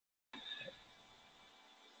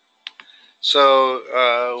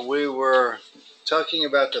So we were talking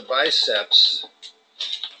about the biceps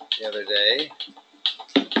the other day,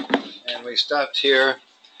 and we stopped here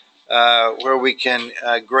where we can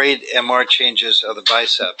grade MR changes of the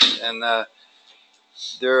biceps. And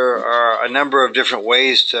there are a number of different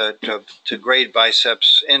ways to grade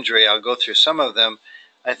biceps injury. I'll go through some of them.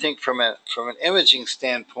 I think from an imaging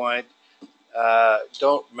standpoint,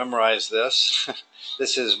 don't memorize this.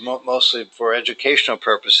 This is mostly for educational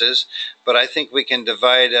purposes, but I think we can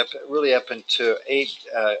divide up into 8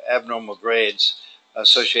 abnormal grades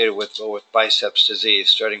associated with biceps disease,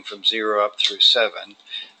 starting from 0 up through 7.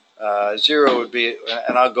 0 would be,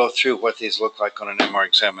 and I'll go through what these look like on an MR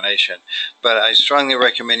examination, but I strongly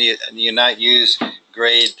recommend you not use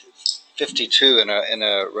grade 52 in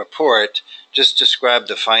a report. Just describe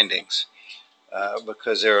the findings.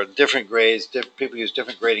 Because there are different grades, people use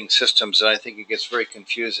different grading systems, and I think it gets very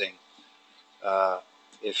confusing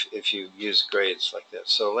if you use grades like that.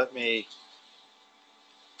 So let me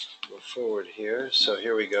go forward here. So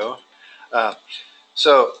here we go.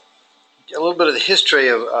 So a little bit of the history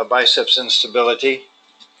of biceps instability.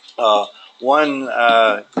 One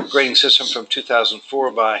grading system from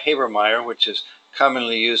 2004 by Habermeyer, which is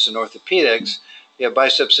commonly used in orthopedics. You have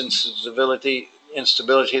biceps instability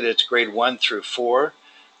that's grade 1 through 4.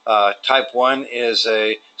 Type 1 is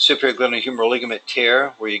a superior glenohumeral ligament tear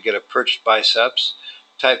where you get a perched biceps.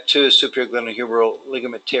 Type 2 is superior glenohumeral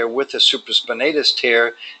ligament tear with a supraspinatus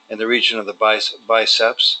tear in the region of the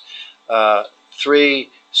biceps. 3,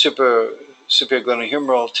 superior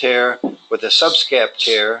glenohumeral tear with a subscap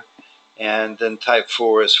tear. And then type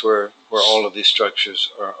 4 is where all of these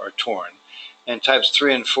structures are torn. And types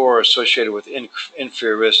 3 and 4 are associated with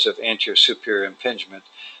inferior risk of anterior-superior impingement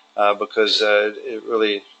because it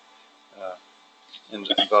really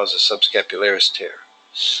involves a subscapularis tear.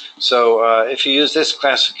 So if you use this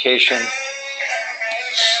classification,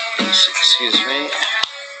 excuse me,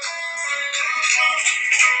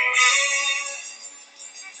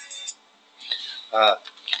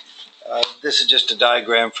 this is just a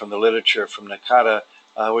diagram from the literature from Nakata,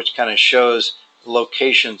 which kind of shows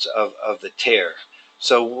locations of the tear.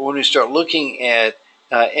 So when we start looking at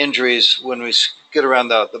injuries, when we get around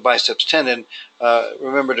the biceps tendon,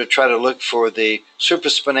 remember to try to look for the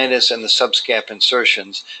supraspinatus and the subscap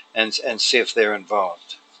insertions and see if they're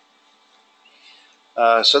involved.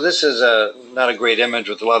 So this is not a great image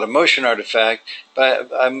with a lot of motion artifact,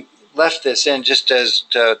 but I left this in just as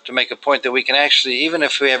to make a point that we can actually, even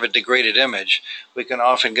if we have a degraded image, we can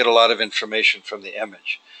often get a lot of information from the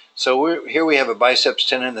image. So here we have a biceps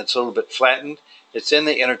tendon that's a little bit flattened. It's in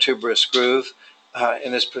the intertuberous groove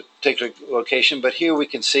in this particular location, but here we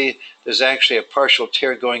can see there's actually a partial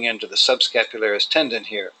tear going into the subscapularis tendon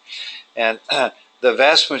here. And the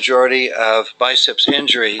vast majority of biceps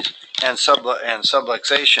injuries and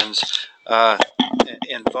subluxations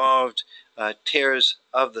involved tears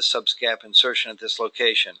of the subscap insertion at this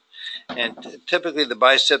location. And typically the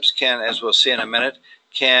biceps can, as we'll see in a minute,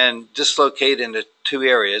 can dislocate into 2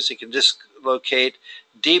 areas. It can dislocate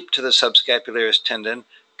deep to the subscapularis tendon,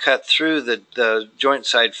 cut through the joint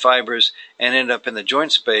side fibers, and end up in the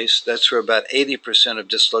joint space. That's where about 80% of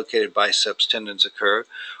dislocated biceps tendons occur.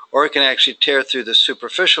 Or it can actually tear through the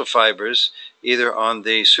superficial fibers, either on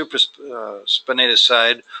the supraspinatus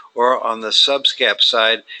side or on the subscap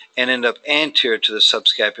side, and end up anterior to the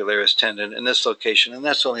subscapularis tendon in this location, and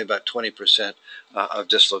that's only about 20% of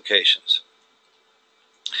dislocations.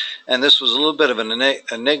 And this was a little bit of an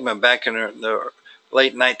enigma back in the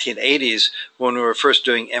late 1980s when we were first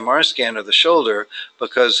doing MR scan of the shoulder,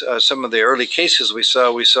 because some of the early cases we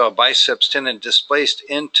saw a biceps tendon displaced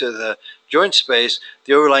into the joint space.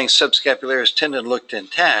 The overlying subscapularis tendon looked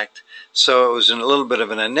intact, so it was a little bit of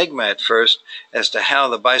an enigma at first as to how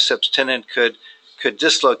the biceps tendon could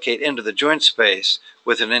dislocate into the joint space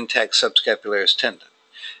with an intact subscapularis tendon.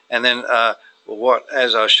 And then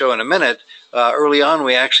as I'll show in a minute, early on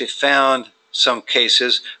we actually found some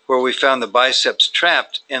cases where we found the biceps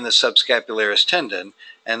trapped in the subscapularis tendon,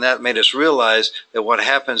 and that made us realize that what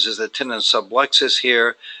happens is the tendon subluxes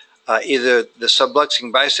here. Either the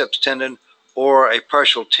subluxing biceps tendon or a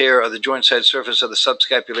partial tear of the joint side surface of the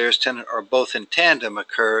subscapularis tendon, or both in tandem,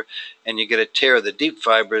 occur, and you get a tear of the deep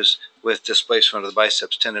fibers with displacement of the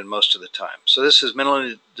biceps tendon most of the time. So this is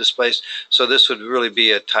minimally displaced, so this would really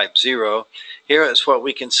be a type 0. Here is what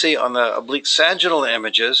we can see on the oblique sagittal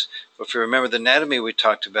images. If you remember the anatomy we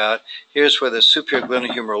talked about, here's where the superior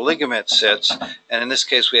glenohumeral ligament sits, and in this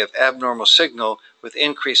case we have abnormal signal with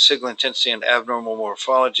increased signal intensity and abnormal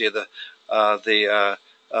morphology of the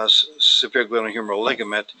superior glenohumeral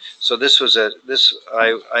ligament. So this was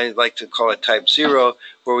I like to call it type 0,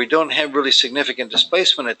 where we don't have really significant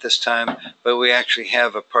displacement at this time, but we actually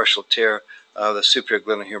have a partial tear of the superior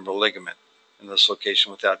glenohumeral ligament in this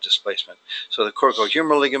location without displacement. So the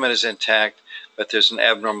coracohumeral ligament is intact, but there's an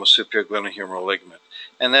abnormal superior glenohumeral ligament.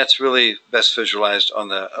 And that's really best visualized on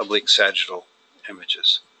the oblique sagittal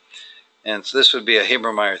images. And so this would be a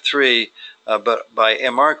Habermeyer 3, but by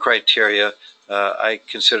MR criteria, I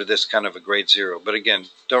consider this kind of a grade 0. But again,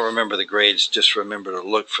 don't remember the grades, just remember to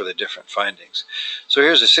look for the different findings. So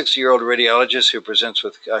here's a 60-year-old radiologist who presents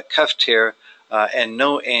with cuff tear and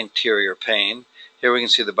no anterior pain. Here we can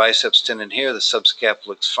see the biceps tendon here. The subscap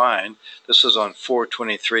looks fine. This was on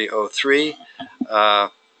 4/23/03.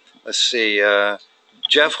 Let's see.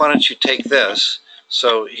 Jeff, why don't you take this?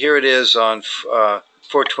 So here it is on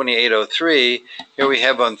 4/28/03. Here we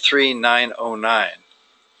have on 3/9/09.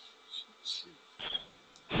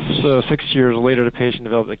 So 6 years later, the patient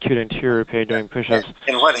developed acute anterior pain doing push-ups.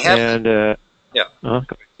 And what happened? And, yeah.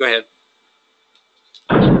 Go ahead.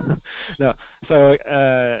 No. So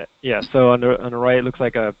yeah. So on the right, it looks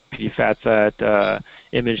like a PD fat set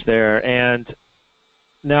image there. And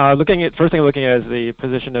now first thing I'm looking at is the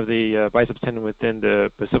position of the biceps tendon within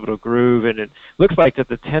the bicipital groove, and it looks like that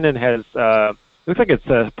the tendon has looks like it's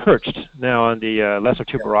perched now on the lesser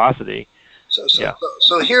tuberosity.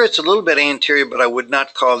 So here it's a little bit anterior, but I would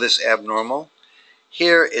not call this abnormal.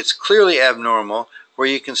 Here it's clearly abnormal, where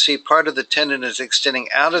you can see part of the tendon is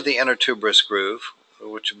extending out of the intertuberous groove,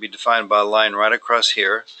 which would be defined by a line right across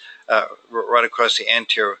here, right across the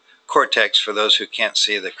anterior cortex for those who can't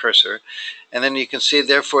see the cursor. And then you can see,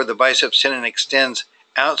 therefore, the biceps tendon extends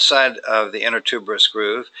outside of the intertuberous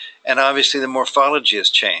groove, and obviously the morphology has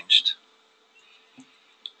changed.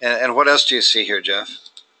 And what else do you see here, Jeff?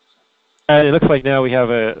 It looks like now we have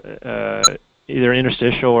either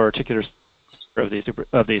interstitial or articular of the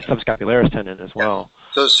subscapularis tendon as well.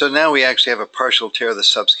 So now we actually have a partial tear of the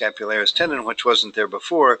subscapularis tendon, which wasn't there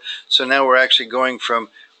before. So now we're actually going from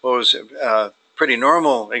what was a pretty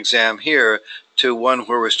normal exam here to one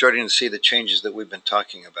where we're starting to see the changes that we've been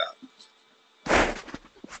talking about.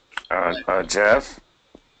 Jeff?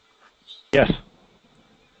 Yes.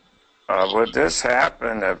 Would this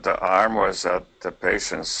happen if the arm was at the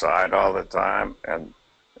patient's side all the time and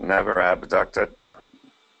never abducted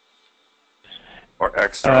or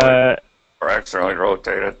externally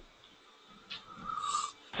rotated?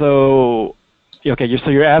 So, okay, so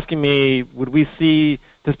you're asking me, would we see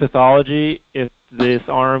this pathology if this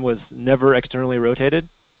arm was never externally rotated?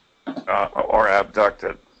 Or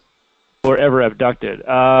abducted? Or ever abducted?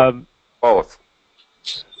 Both.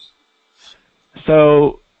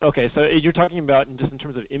 So, okay, so you're talking about just in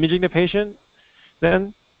terms of imaging the patient,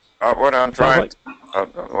 then? What I'm trying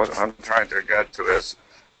to get to is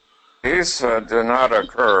these do not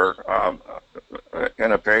occur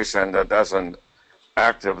in a patient that doesn't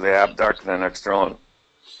actively abduct and external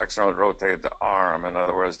rotate the arm. In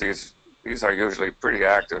other words, these are usually pretty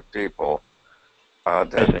active people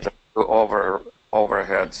that do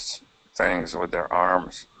overhead things with their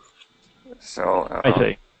arms. So I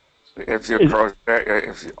see. If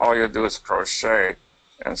all you do is crochet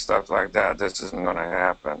and stuff like that, this isn't going to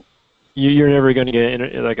happen. You're never going to get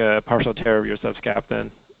like a partial tear of your subscap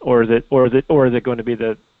then, or is it going to be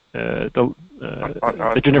that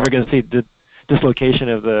you're never going to see the dislocation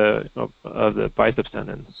of the biceps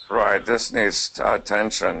tendon? Right. This needs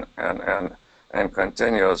tension and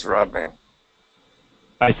continuous rubbing.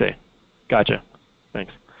 I see. Gotcha.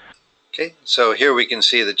 Thanks. Okay, so here we can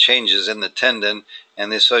see the changes in the tendon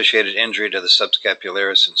and the associated injury to the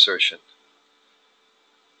subscapularis insertion.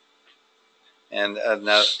 And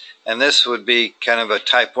this would be kind of a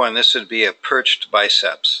type 1. This would be a perched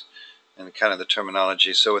biceps, and kind of the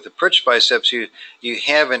terminology. So with the perched biceps, you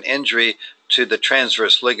have an injury to the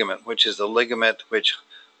transverse ligament, which is the ligament which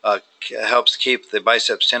helps keep the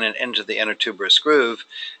biceps tendon into the intertuberous groove,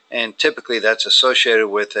 and typically that's associated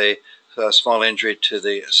with a small injury to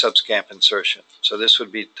the subscap insertion. So this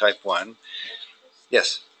would be type 1.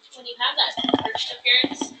 Yes? When you have that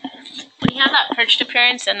perched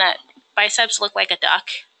appearance and that biceps look like a duck,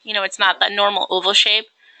 it's not that normal oval shape,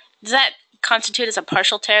 does that constitute as a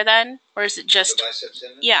partial tear then? Or is it just... The biceps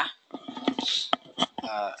tendon? Yeah.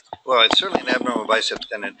 Well, it's certainly an abnormal biceps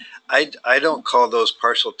tendon. I don't call those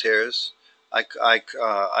partial tears. I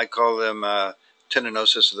call them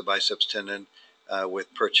tendinosis of the biceps tendon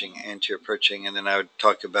with perching, anterior perching, and then I would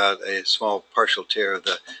talk about a small partial tear of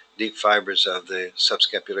the deep fibers of the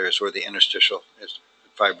subscapularis, or the interstitial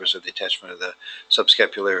fibers of the attachment of the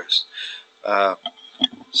subscapularis.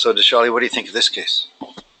 So, Deshali, what do you think of this case?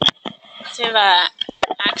 So you have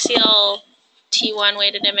axial T1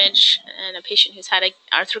 weighted image and a patient who's had an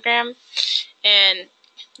arthrogram, and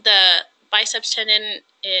the biceps tendon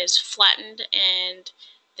is flattened and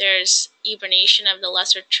there's eburnation of the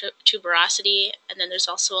lesser tuberosity, and then there's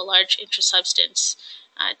also a large intrasubstance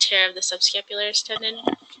tear of the subscapularis tendon.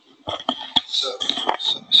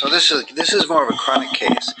 So this is more of a chronic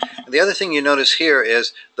case. And the other thing you notice here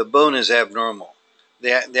is the bone is abnormal.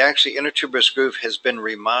 The actually intertuberous groove has been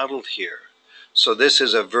remodeled here. So this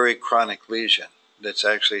is a very chronic lesion that's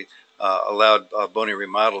actually allowed bony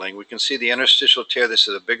remodeling. We can see the interstitial tear. This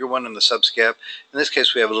is a bigger one in the subscap. In this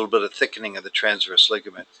case, we have a little bit of thickening of the transverse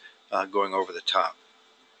ligament going over the top.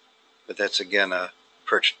 But that's, again, a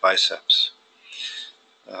perched biceps.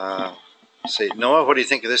 See, Noah, what do you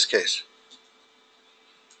think of this case?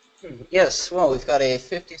 Yes, well, we've got a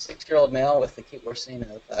 56-year-old male with acute worsening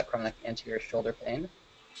of chronic anterior shoulder pain,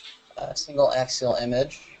 single axial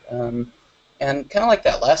image, and kind of like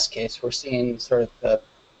that last case, we're seeing sort of the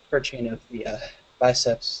perching of the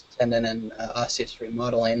biceps tendon and osseous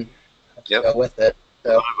remodeling to go with it.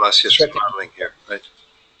 So, a lot of osseous remodeling here, right?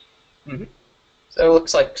 Mm-hmm. So it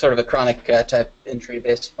looks like sort of a chronic type injury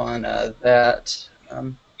based upon that.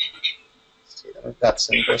 Let's see, we've got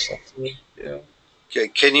some bristle too. Okay,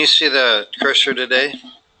 can you see the cursor today?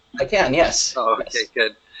 I can, yes. Oh, okay, yes.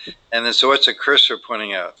 good. And then, so what's the cursor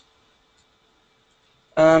pointing out?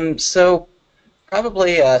 So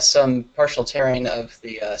probably some partial tearing of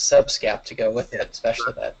the subscap to go with it,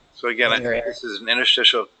 especially that. So again, I think this is an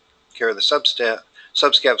interstitial tear of the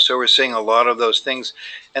subscap, so we're seeing a lot of those things.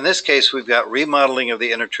 In this case, we've got remodeling of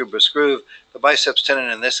the intertuberous groove. The biceps tendon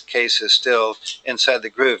in this case is still inside the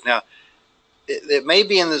groove. Now, it may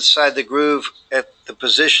be inside the groove at the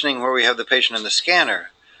positioning where we have the patient in the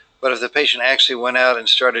scanner, but if the patient actually went out and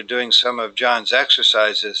started doing some of John's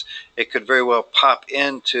exercises, it could very well pop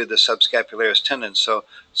into the subscapularis tendon. So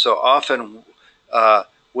often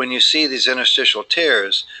when you see these interstitial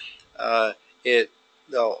tears,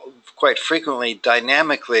 quite frequently,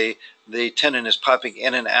 dynamically, the tendon is popping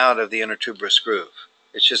in and out of the intertuberous groove.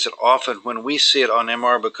 It's just that often when we see it on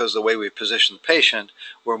MR, because of the way we position the patient,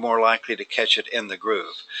 we're more likely to catch it in the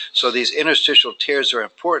groove. So these interstitial tears are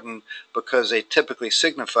important because they typically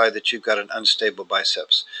signify that you've got an unstable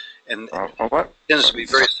biceps. And it tends to be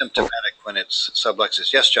very symptomatic when it's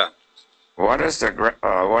subluxus. Yes, John? What is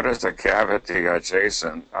the cavity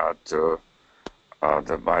adjacent to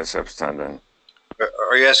the biceps tendon?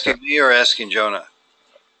 Are you asking me or asking Jonah?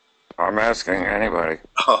 I'm asking anybody.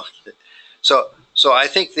 Oh, so I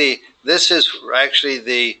think this is actually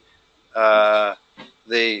the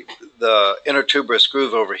intertuberous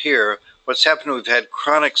groove over here. What's happened? We've had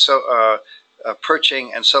chronic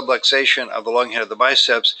perching and subluxation of the long head of the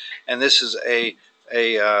biceps, and this is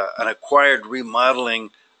an acquired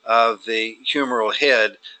remodeling of the humeral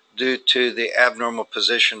head due to the abnormal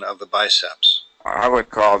position of the biceps. I would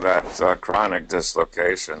call that chronic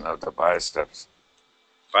dislocation of the biceps.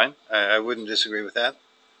 Fine, I wouldn't disagree with that.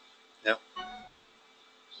 Yeah. Do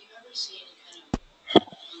you ever see any kind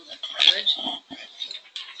of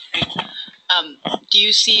cartilage? Do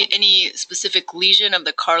you see any specific lesion of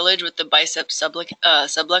the cartilage with the biceps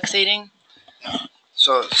subluxating?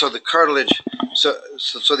 So the cartilage, so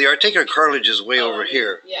the articular cartilage is way over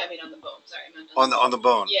here. Yeah, I mean on the bone. Sorry, I meant on the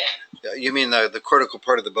bone. Yeah. You mean the cortical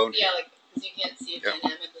part of the bone? Yeah, like because you can't see it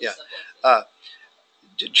dynamically. Yeah.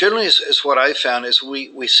 Generally, is what I found is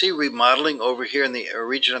we see remodeling over here in the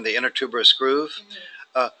region of the intertuberous groove.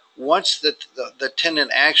 Mm-hmm. Once the tendon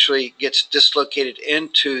actually gets dislocated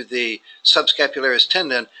into the subscapularis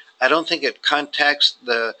tendon, I don't think it contacts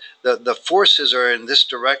the forces are in this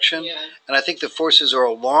direction, and I think the forces are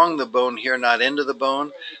along the bone here, not into the bone.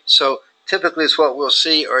 Right. So typically, it's what we'll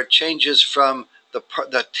see are changes from the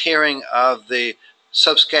tearing of the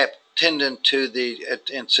subscap tendon to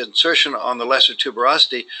its insertion on the lesser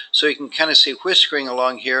tuberosity, so you can kind of see whiskering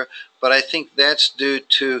along here, but I think that's due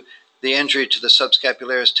to the injury to the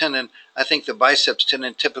subscapularis tendon. I think the biceps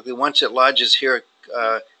tendon typically, once it lodges here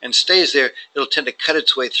and stays there, it'll tend to cut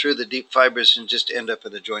its way through the deep fibers and just end up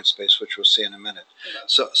in the joint space, which we'll see in a minute.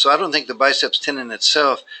 So I don't think the biceps tendon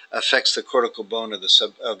itself affects the cortical bone of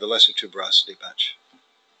the lesser tuberosity bunch.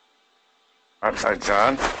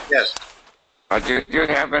 John? Yes. Do you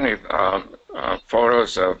have any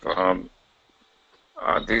photos of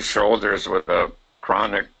these shoulders with a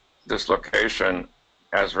chronic dislocation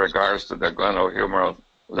as regards to the glenohumeral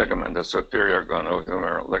ligament, the superior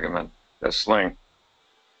glenohumeral ligament, the sling?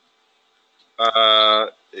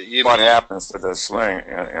 What happens to the sling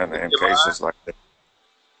in cases like this?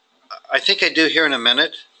 I think I do here in a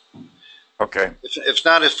minute. Okay. If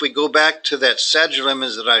not, if we go back to that sagittal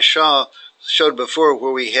image that I showed before,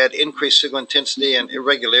 where we had increased signal intensity and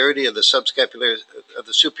irregularity of the subscapular, of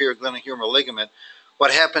the superior glenohumeral ligament,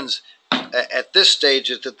 what happens at this stage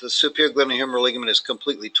is that the superior glenohumeral ligament is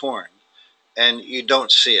completely torn, and you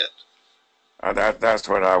don't see it. That's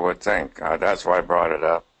what I would think. That's why I brought it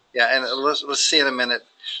up. Yeah, and let's see in a minute.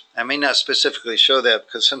 I may not specifically show that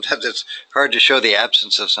because sometimes it's hard to show the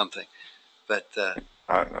absence of something, but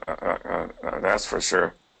that's for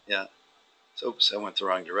sure. Yeah. So, oops, I went the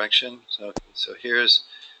wrong direction. So here's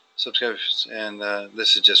subscapularis, and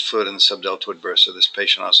this is just fluid in the subdeltoid bursa. So this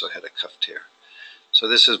patient also had a cuff tear. So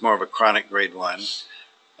this is more of a chronic grade 1.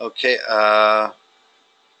 Okay,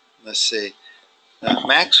 let's see.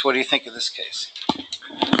 Max, what do you think of this case?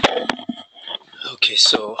 Okay,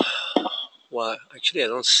 so, well, actually I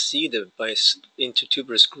don't see the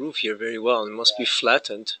intertuberous groove here very well. It must be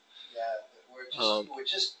flattened. Yeah, we're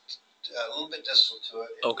just a little bit distal to it.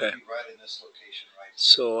 It okay. would be right in this location, right?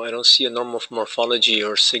 So I don't see a normal morphology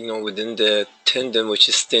or signal within the tendon, which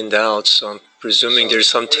is thinned out. So I'm presuming there's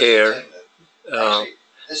some tear. Actually,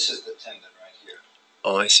 this is the tendon right here.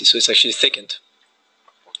 Oh, I see. So it's actually thickened.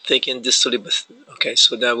 Thickened distally, but okay.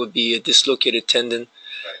 So that would be a dislocated tendon,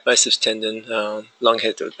 right. Biceps tendon,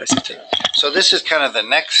 long-headed biceps tendon. So this is kind of the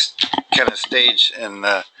next kind of stage in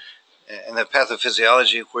the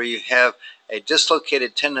pathophysiology, where you have a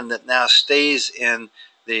dislocated tendon that now stays in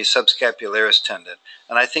the subscapularis tendon.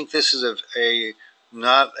 And I think this is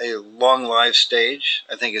not a long-lived stage.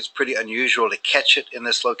 I think it's pretty unusual to catch it in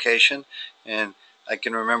this location. And I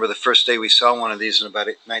can remember the first day we saw one of these in about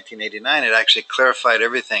 1989. It actually clarified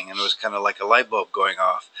everything, and it was kind of like a light bulb going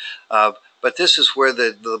off. But this is where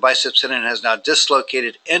the biceps tendon has now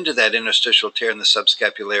dislocated into that interstitial tear in the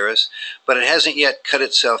subscapularis, but it hasn't yet cut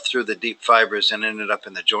itself through the deep fibers and ended up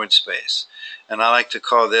in the joint space. And I like to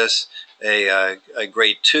call this a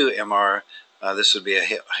grade 2 MR. This would be a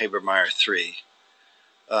Habermeyer 3.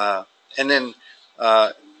 And then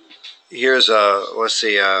here's let's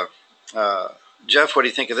see, Jeff, what do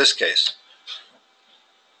you think of this case?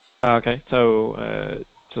 Okay, so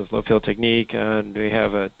it's low field technique, and we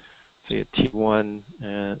have a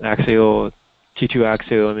T1 axial, T2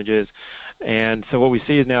 axial images, and so what we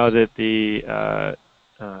see is now that the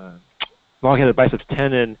long-headed biceps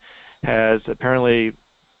tendon has apparently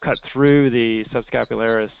cut through the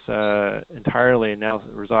subscapularis entirely, and now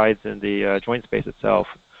resides in the joint space itself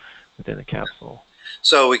within the capsule.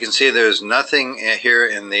 So we can see there's nothing here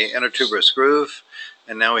in the intertuberous groove,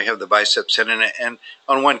 and now we have the biceps tendon. And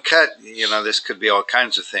on one cut, this could be all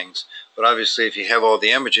kinds of things. But obviously, if you have all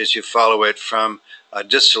the images, you follow it from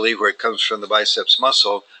distally, where it comes from the biceps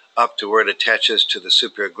muscle, up to where it attaches to the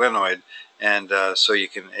superior glenoid. And so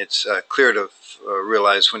it's clear to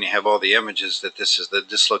realize when you have all the images that this is the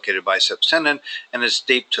dislocated biceps tendon, and it's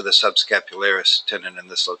deep to the subscapularis tendon in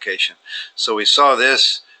this location. So we saw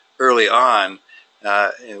this early on.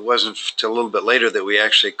 It wasn't until a little bit later that we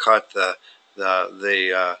actually caught the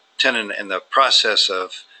tendon in the process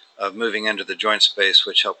of moving into the joint space,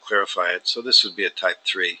 which helped clarify it. So this would be a type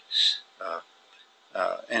 3.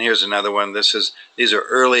 And here's another one. These are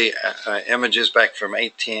early images back from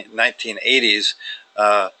 1980s.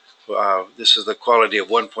 This is the quality of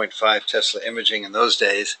 1.5 Tesla imaging in those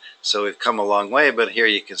days. So we've come a long way, but here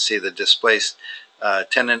you can see the displaced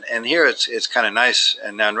tendon. And here it's kind of nice.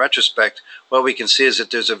 And now in retrospect, what we can see is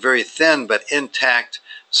that there's a very thin but intact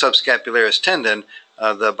subscapularis tendon.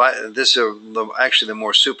 This are actually the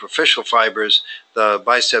more superficial fibers. The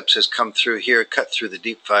biceps has come through here, cut through the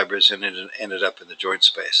deep fibers, and it ended up in the joint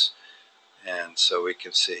space. And so we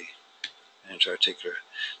can see intra-articular.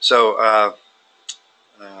 So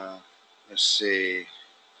let's see.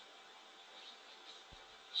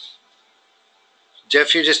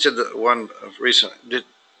 Jeff, you just did the one recent. Yeah,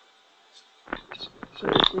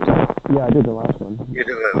 I did the last one. You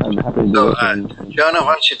did that. I'm happy to do Jonah,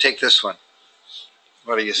 why don't you take this one?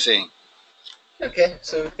 What are you seeing? Okay,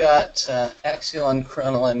 so we've got axial and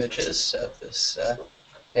coronal images of this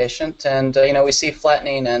patient, and we see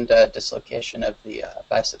flattening and dislocation of the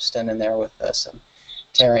biceps tendon there with some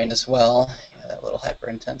tearing as well. That little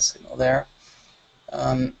hyperintense signal there,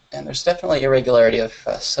 and there's definitely irregularity of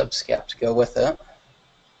subscap to go with it.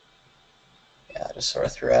 Yeah, just sort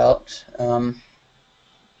of throughout.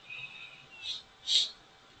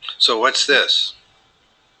 So what's this?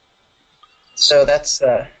 So that's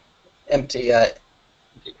empty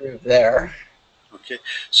groove there. Okay,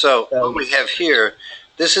 so what we have here,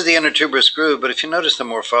 this is the intertuberous groove, but if you notice the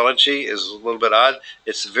morphology is a little bit odd.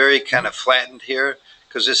 It's very kind of flattened here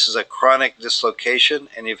because this is a chronic dislocation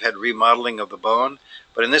and you've had remodeling of the bone.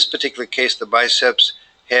 But in this particular case, the biceps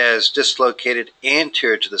has dislocated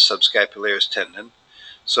anterior to the subscapularis tendon.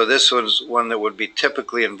 So this was one that would be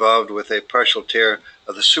typically involved with a partial tear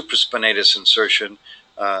of the supraspinatus insertion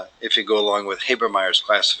if you go along with Habermeyer's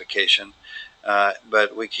classification.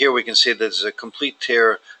 But here we can see there's a complete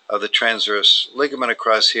tear of the transverse ligament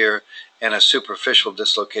across here and a superficial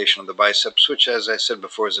dislocation of the biceps, which, as I said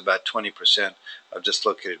before, is about 20% of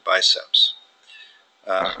dislocated biceps.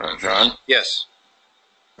 John? Yes.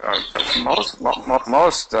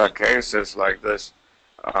 Most cases like this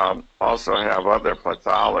also have other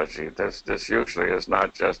pathology. This usually is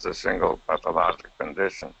not just a single pathologic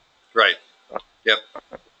condition. Right. Yep.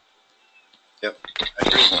 Yep. I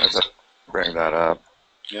agree. I bring that up.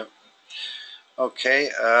 Yep.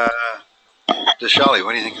 Okay. Deshali,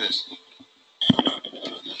 what do you think of this?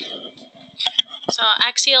 So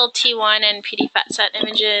axial T1 and PD fat set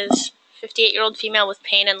images. 58-year-old female with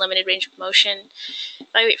pain and limited range of motion.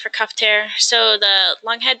 Evaluate for cuff tear. So the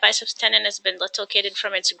long head biceps tendon has been dislocated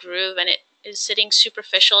from its groove, and it is sitting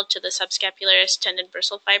superficial to the subscapularis tendon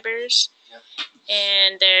bursal fibers. Yep.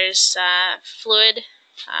 And there's fluid.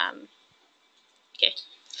 Okay.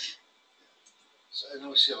 So I know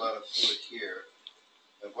we see a lot of fluid here.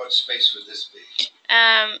 But what space would this be?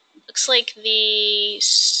 Looks like the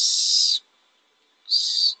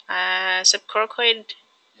subcoracoid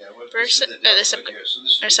bursa,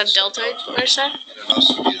 or subdeltoid bursa. And it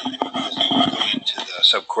also be going into the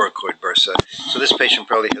subcoracoid bursa. So this patient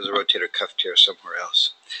probably has a rotator cuff tear somewhere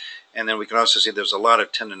else. And then we can also see there's a lot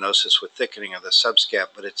of tendinosis with thickening of the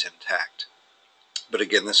subscap, but it's intact. But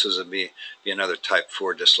again, this would be another type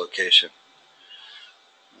 4 dislocation.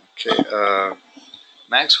 Okay,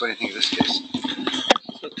 Max, what do you think of this case?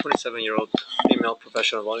 So 27-year-old female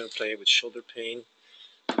professional volume play with shoulder pain.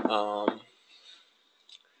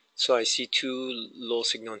 So I see 2 low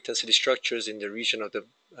signal intensity structures in the region of the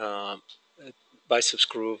biceps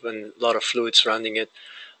groove and a lot of fluid surrounding it.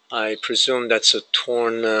 I presume that's a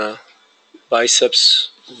torn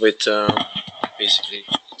biceps with basically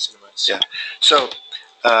cinemates. Yeah. So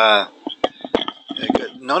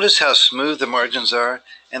notice how smooth the margins are.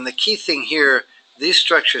 And the key thing here, these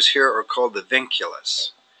structures here are called the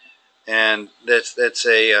vinculus. And that's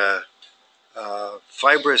a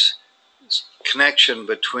fibrous connection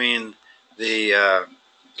between the,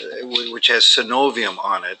 which has synovium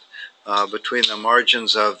on it, between the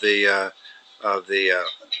margins of the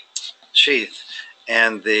sheath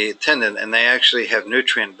and the tendon, and they actually have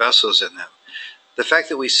nutrient vessels in them. The fact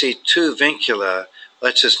that we see 2 vincula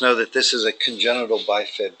lets us know that this is a congenital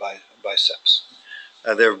bifid biceps.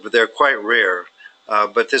 They're quite rare,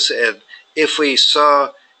 but if we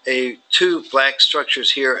saw 2 black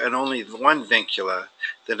structures here and only 1 vincula,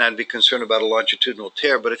 then I'd be concerned about a longitudinal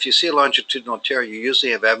tear. But if you see a longitudinal tear, you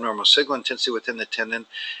usually have abnormal signal intensity within the tendon,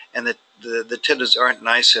 and the tendons aren't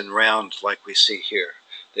nice and round like we see here.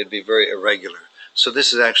 They'd be very irregular. So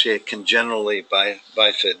this is actually a congenitally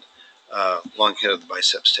bifid long head of the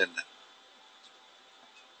biceps tendon.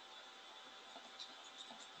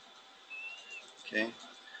 Okay.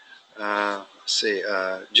 Let's see.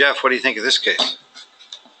 Jeff, what do you think of this case?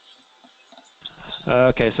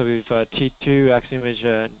 Okay, so we've T2 axial image,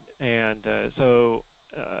 and so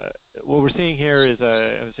what we're seeing here is,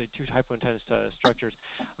 I would say, 2 hypointense structures,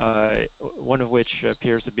 one of which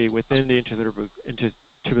appears to be within the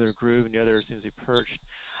intertubular groove, and the other seems to be perched.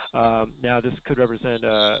 Now, this could represent,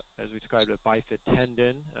 as we described, a bifid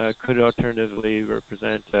tendon. Could alternatively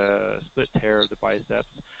represent a split tear of the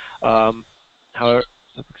biceps. However,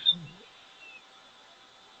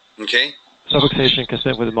 okay. Subluxation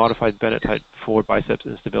consistent with a modified Bennett type 4 biceps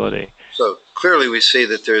instability. So clearly we see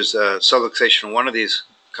that there's subluxation in one of these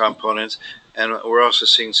components, and we're also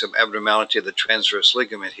seeing some abnormality of the transverse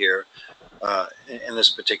ligament here in this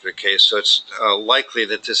particular case. So it's likely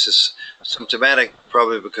that this is symptomatic,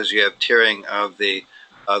 probably because you have tearing of the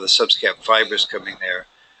subscap fibers coming there.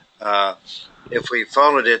 If we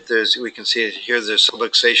followed it, we can see here there's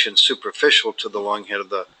subluxation superficial to the long head of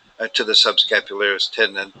to the subscapularis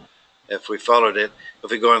tendon. If we followed it, if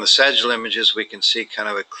we go on the sagittal images, we can see kind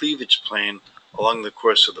of a cleavage plane along the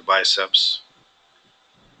course of the biceps.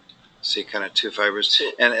 See kind of 2 fibers.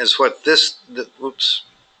 And as what this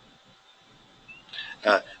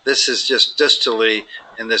is just distally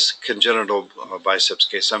in this congenital biceps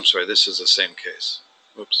case. I'm sorry, this is the same case.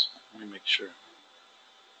 Oops, let me make sure.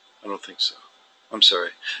 I don't think so. I'm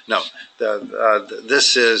sorry. No,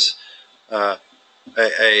 this is a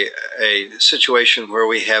situation where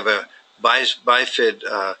we have a bifid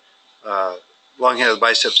long head of the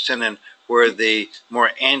biceps tendon where the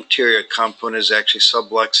more anterior component is actually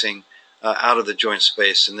subluxing out of the joint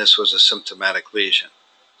space, and this was a symptomatic lesion.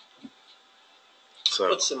 So,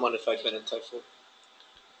 what's the modified Bennett type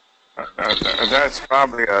 4? That's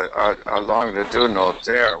probably a longitudinal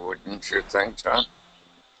tear, wouldn't you think, John?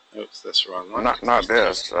 Oops, that's the wrong one. Not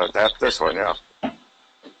this. This one, yeah.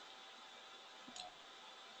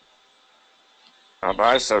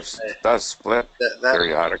 Biceps does split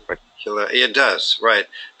periodically. It does, right.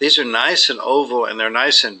 These are nice and oval, and they're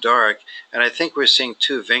nice and dark, and I think we're seeing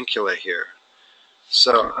two vincula here.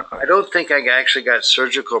 So I don't think I actually got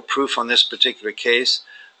surgical proof on this particular case,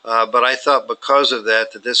 but I thought because of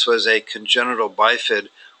that this was a congenital bifid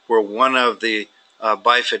where one of the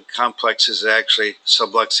bifid complexes is actually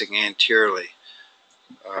subluxing anteriorly.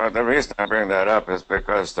 The reason I bring that up is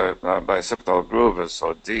because the bicipital groove is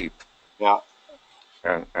so deep. Yeah.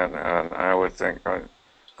 And I would think,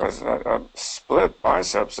 because split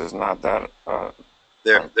biceps is not that.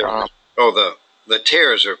 The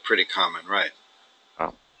tears are pretty common, right?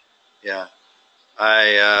 Oh. Yeah.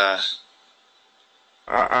 I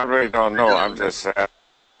really don't know. I'm just sad.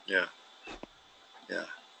 Yeah. Yeah.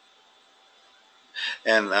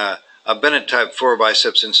 And a Bennett type 4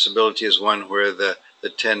 biceps instability is one where the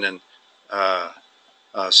tendon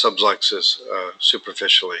subluxes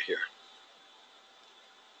superficially here.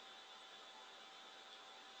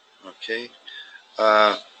 Okay.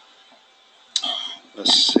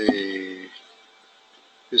 Let's see.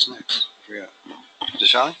 Who's next? I forgot.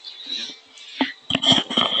 Deshali?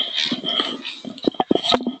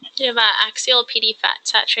 You have an axial PD fat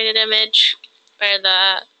saturated image where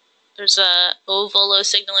there's a oval low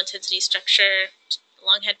signal intensity structure,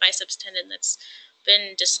 long head biceps tendon that's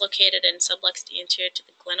been dislocated and subluxed anterior to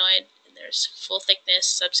the glenoid, and there's full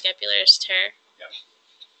thickness subscapularis tear.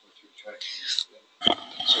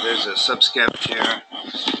 So there's a subscap tear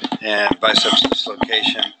and biceps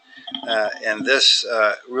dislocation. And this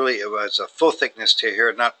really it was a full thickness tear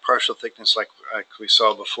here, not partial thickness like we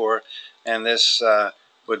saw before. And this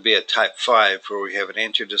would be a type 5 where we have an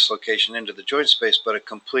anterior dislocation into the joint space, but a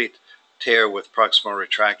complete tear with proximal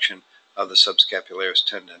retraction of the subscapularis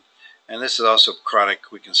tendon. And this is also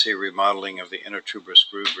chronic. We can see remodeling of the intertuberous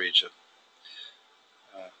groove region.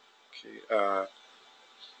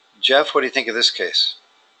 Jeff, what do you think of this case?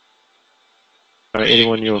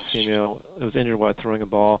 81-year-old female was injured while throwing a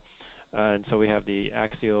ball, and so we have the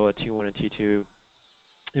axial T1 and T2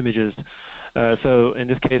 images. So in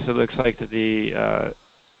this case, it looks like that the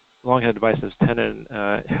long-head biceps tendon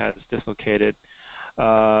has dislocated.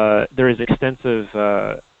 There is extensive,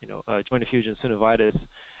 joint effusion synovitis,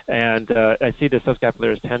 and I see the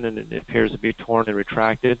subscapularis tendon. It appears to be torn and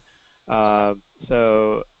retracted. I'm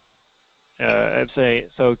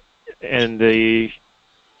saying so, and the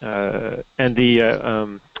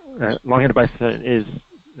long-headed biceps tendon is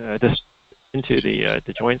just into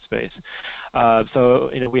the joint space. So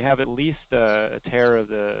we have at least a tear of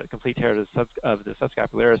the complete tear of the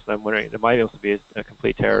subscapularis, and I'm wondering there might also be a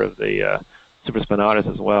complete tear of the supraspinatus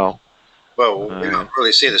as well. Well, we don't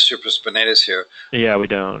really see the supraspinatus here. Yeah, we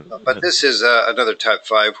don't. But this is another type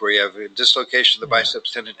 5 where you have a dislocation of the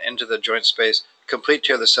biceps tendon into the joint space, complete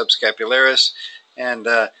tear of the subscapularis, and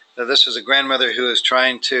this was a grandmother who was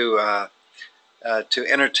trying to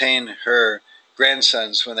entertain her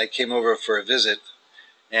grandsons when they came over for a visit,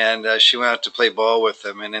 and she went out to play ball with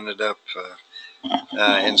them and ended up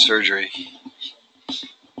in surgery.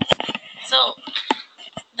 So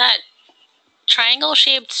that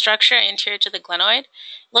triangle-shaped structure anterior to the glenoid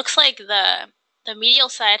looks like the medial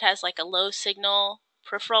side has like a low signal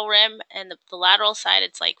peripheral rim, and the lateral side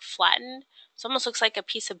it's like flattened. It almost looks like a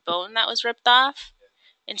piece of bone that was ripped off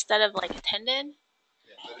instead of like a tendon.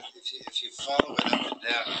 Yeah, but if you follow it up and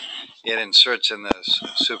down, it inserts in the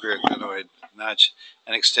superior glenoid notch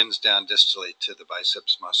and extends down distally to the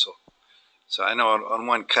biceps muscle. So I know on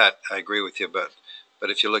one cut I agree with you, but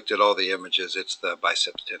if you looked at all the images, it's the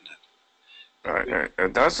biceps tendon.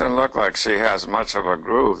 It doesn't look like she has much of a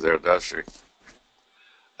groove there, does she?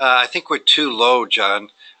 I think we're too low,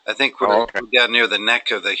 John. I think we're down near the neck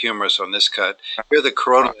of the humerus on this cut. Here are the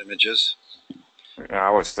coronal images. Yeah, I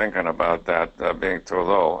was thinking about that being too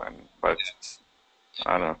low, but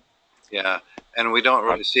I don't know. Yeah, and we don't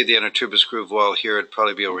really see the intertuberous groove well here. It'd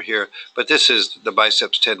probably be over here. But this is the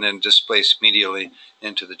biceps tendon displaced medially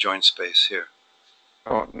into the joint space here.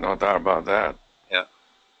 Oh, no doubt about that. Yeah.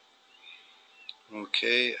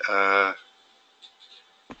 Okay.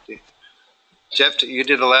 Jeff, you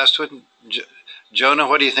did the last one. Jonah,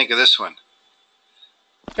 what do you think of this one?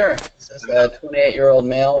 Sure. This is a 28-year-old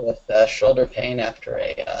male with shoulder pain after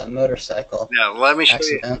a motorcycle let me show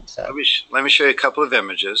accident. You. Let me show you a couple of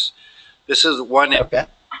images. This is one. Okay.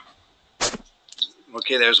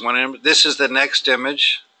 Okay, there's one image. This is the next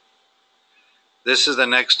image. This is the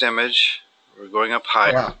next image. We're going up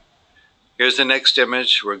higher. Wow. Here's the next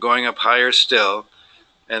image. We're going up higher still,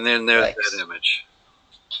 and then there's that image.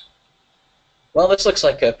 Well, this looks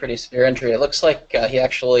like a pretty severe injury. It looks like he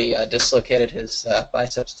actually dislocated his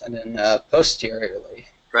biceps tendon posteriorly.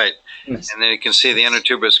 Right. And then you can see the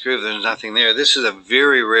intertuberous groove. There's nothing there. This is a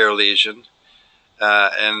very rare lesion,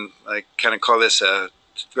 and I kind of call this a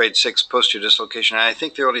grade 6 posterior dislocation. I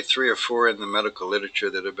think there are only 3 or 4 in the medical literature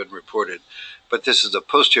that have been reported, but this is the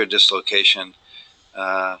posterior dislocation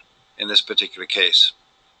in this particular case.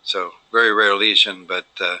 So very rare lesion, but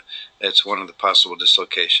it's one of the possible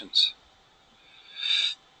dislocations.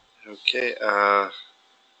 Okay,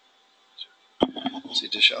 let's see,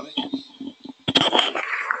 Dishali.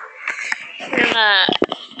 We have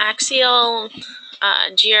axial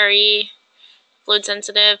GRE fluid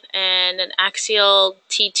sensitive and an axial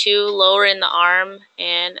T2 lower in the arm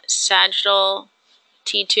and sagittal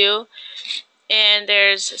T2. And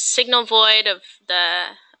there's a signal void of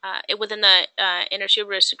the within the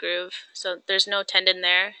intertuberous groove, so there's no tendon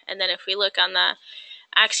there. And then if we look on the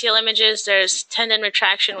axial images, there's tendon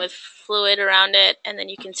retraction with fluid around it, and then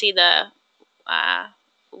you can see the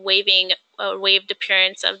waved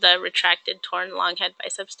appearance of the retracted, torn, long-head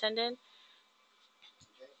biceps tendon.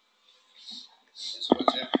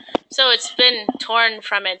 So it's been torn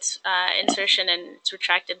from its insertion and it's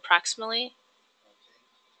retracted proximally.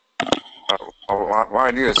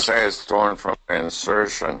 Why do you say it's torn from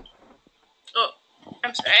insertion? Oh,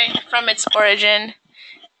 I'm sorry. From its origin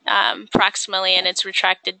proximally, and it's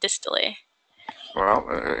retracted distally. Well,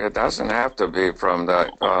 it doesn't have to be from the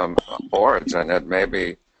origin. It may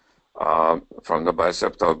be from the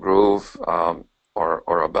biceptal groove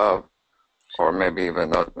or above, or maybe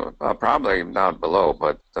even probably not below,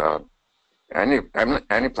 but any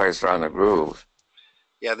place around the groove.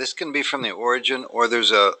 Yeah, this can be from the origin, or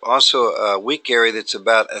there's also a weak area that's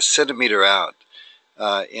about a centimeter out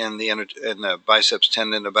in the biceps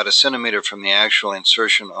tendon, about a centimeter from the actual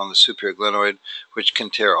insertion on the superior glenoid, which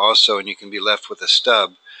can tear also, and you can be left with a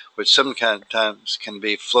stub, which sometimes can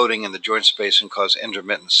be floating in the joint space and cause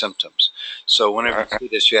intermittent symptoms. So whenever you see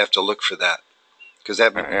this, you have to look for that, because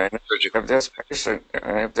that may be surgical. If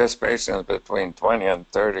this patient is between 20 and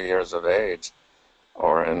 30 years of age,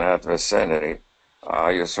 or in that vicinity,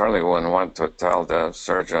 you certainly wouldn't want to tell the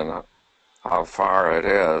surgeon how far it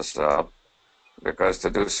is, because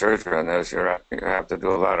to do surgery on this, you have to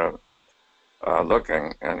do a lot of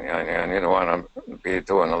looking, and you don't want to be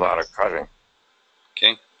doing a lot of cutting.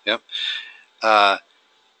 Okay. Yep.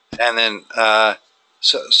 And then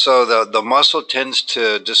so the muscle tends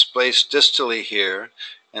to displace distally here,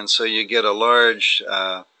 and so you get a large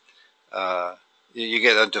you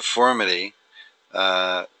get a deformity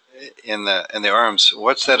in the arms.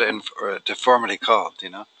 What's that deformity called? Do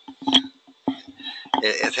you know?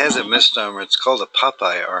 It has a misnomer. It's called a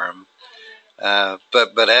Popeye arm,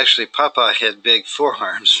 but actually Popeye had big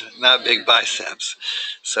forearms, not big biceps.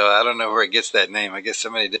 So I don't know where it gets that name. I guess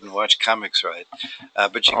somebody didn't watch comics right.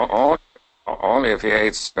 But you only if he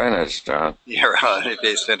ate spinach, John. Yeah, right. If he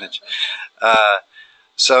ate spinach.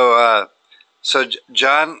 So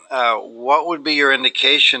John, what would be your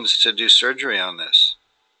indications to do surgery on this?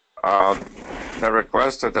 The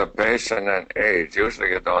request of the patient and age. Usually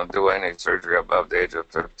you don't do any surgery above the age of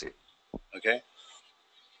 50. Okay.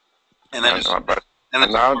 And then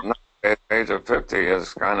now the age of 50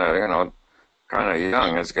 is kind of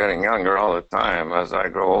young. It's getting younger all the time as I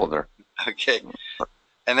grow older. Okay.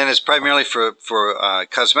 And then it's primarily for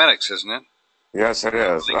cosmetics, isn't it? Yes, it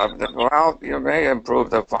is. Well, you may improve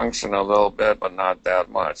the function a little bit, but not that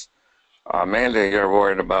much. Mainly you're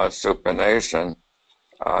worried about supination.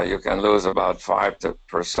 You can lose about 5%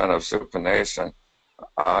 of supination.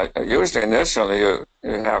 Usually, initially, you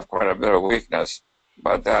have quite a bit of weakness,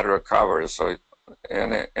 but that recovers. So,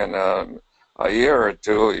 in a year or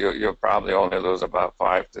two, you probably only lose about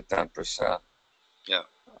 5 to 10%. Yeah.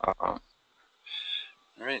 All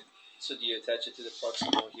right. So, do you attach it to the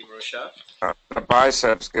proximal humeral shaft? The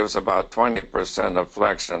biceps gives about 20% of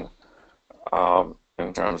flexion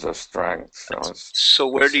in terms of strength. So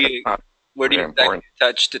where do you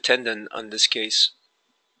attach the tendon on this case?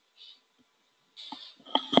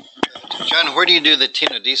 John, where do you do the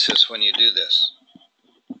tenodesis when you do this?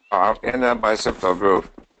 In the biceptal groove.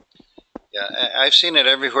 Yeah, I've seen it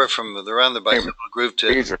everywhere from around the biceptal groove to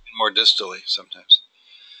more distally sometimes.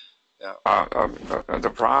 Yeah. The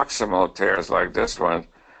proximal tears like this one,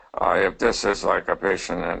 if this is like a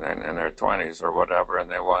patient in their 20s or whatever and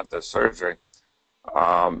they want the surgery,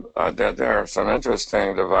 there are some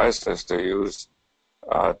interesting devices to use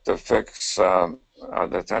to fix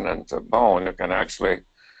the tendon to bone. You can actually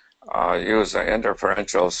use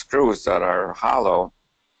interferential screws that are hollow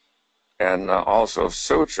and also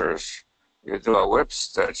sutures. You do a whip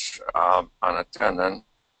stitch on a tendon,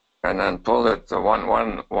 and then pull it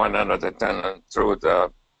one end of the tendon through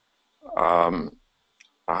the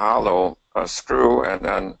hollow screw, and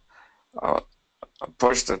then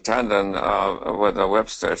push the tendon with a whip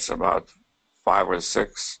stitch about 5 or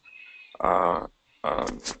 6 uh,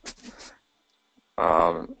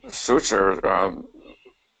 suture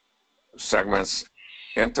segments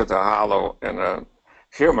into the hollow in a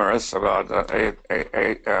humerus about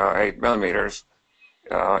 8 millimeters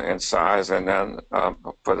in size, and then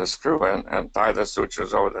put a screw in and tie the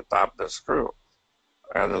sutures over the top of the screw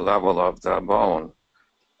at the level of the bone.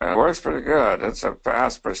 And it works pretty good. It's a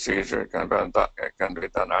fast procedure. It can be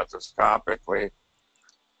done arthroscopically.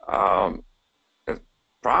 It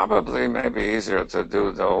probably may be easier to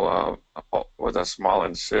do though with a small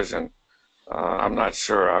incision. I'm not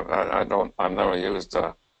sure. I've never used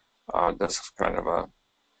this kind of a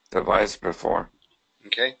device before.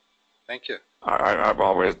 Okay, thank you. I've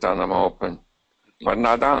always done them open, but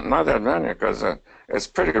not that many, because it's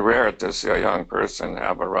pretty rare to see a young person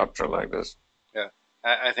have a rupture like this. Yeah,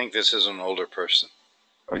 I think this is an older person.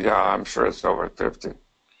 Yeah, I'm sure it's over 50.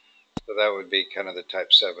 So that would be kind of the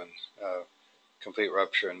type 7, complete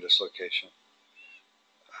rupture and dislocation.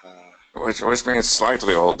 Which means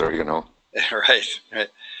slightly older, you know. Right.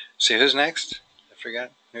 See, who's next? I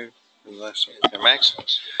forgot. Who the last one? Max?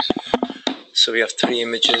 So we have 3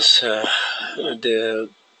 images. All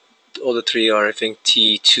the 3 are, I think,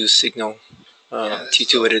 T2 signal.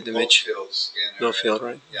 T2 weighted image. Low field,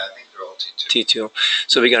 right? Yeah, I think they're all T2. T2.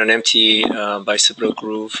 So we got an empty bicipital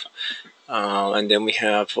groove. And then we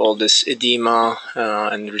have all this edema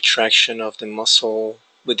and retraction of the muscle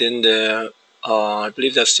within the, I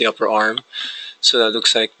believe that's the upper arm. So that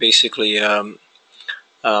looks like basically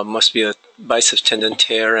must be a biceps tendon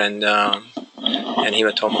tear and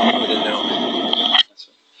hematoma within there.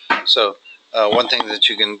 So one thing that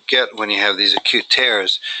you can get when you have these acute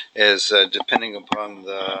tears is depending upon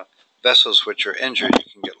the vessels which are injured, you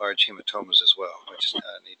can get large hematomas as well, which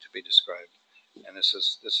need to be described. And this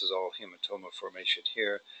is all hematoma formation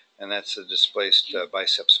here, and that's the displaced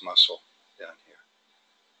biceps muscle down here.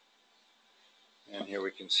 And here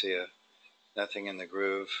we can see nothing in the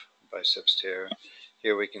groove, biceps tear.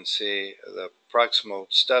 Here we can see the proximal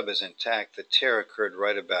stub is intact. The tear occurred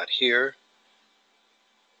right about here.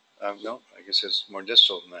 No, I guess it's more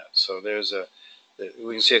distal than that. So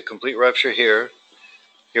we can see a complete rupture here.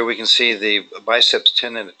 Here we can see the biceps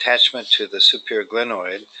tendon attachment to the superior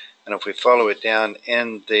glenoid. And if we follow it down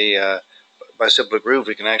in the bicipital groove,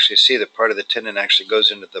 we can actually see that part of the tendon actually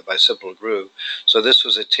goes into the bicipital groove. So this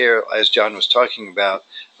was a tear, as John was talking about,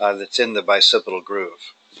 that's in the bicipital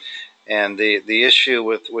groove. And the issue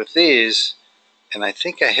with these, and I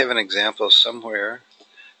think I have an example somewhere,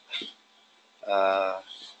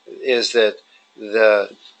 is that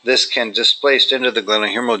this can displace into the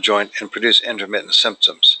glenohumeral joint and produce intermittent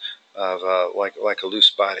symptoms of like a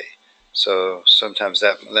loose body. So sometimes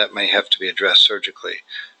that may have to be addressed surgically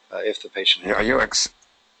if the patient. Yeah, you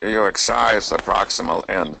excise the proximal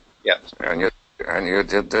end. Yeah. And you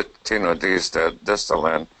did the distal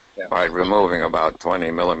end by removing about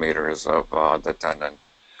 20 millimeters of the tendon,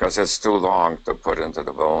 because it's too long to put into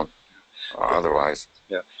the bone otherwise.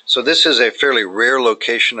 Yeah. So this is a fairly rare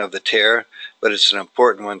location of the tear, but it's an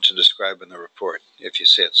important one to describe in the report if you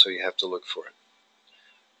see it. So you have to look for it.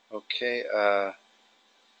 Okay.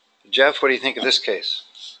 Jeff, what do you think of this case?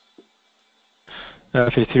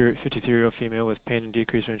 53-year-old female with pain and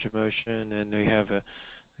decreased range of motion, and we have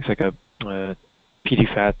looks like a PD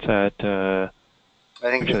fat at I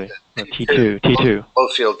think actually, T2,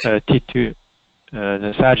 both field T2,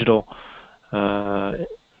 the sagittal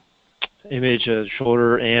image of the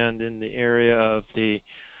shoulder and in the area of the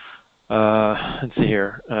let's see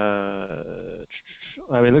here. It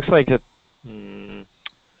looks like it.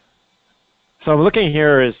 So I'm looking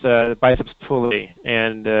here is the biceps pulley,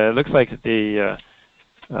 and it looks like the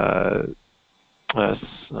superior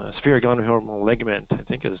glenohumeral ligament, I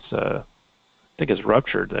think is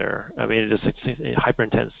ruptured there. I mean, it's a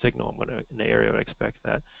hyperintense signal in the area. I would expect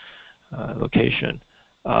that location.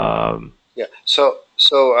 Yeah. So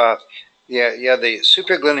the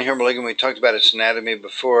superior glenohumeral ligament, we talked about its anatomy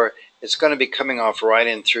before. It's going to be coming off right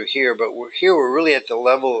in through here, but we're really at the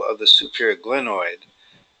level of the superior glenoid.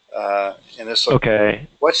 And this okay.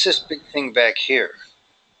 What's this big thing back here?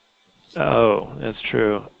 Oh, that's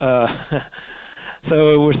true.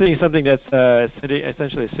 So we're seeing something that's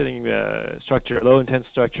essentially a sitting structure, low-intense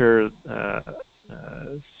structure.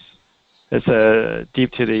 It's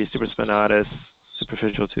deep to the supraspinatus,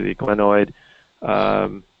 superficial to the glenoid.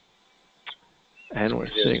 And we're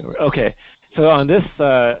seeing, okay. So on this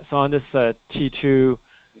T2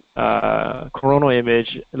 coronal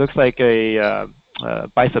image, it looks like a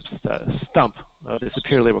biceps stump of the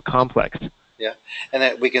superior labral complex. Yeah, and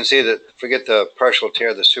that we can see that, forget the partial tear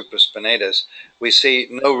of the supraspinatus, we see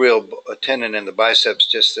no real tendon in the biceps,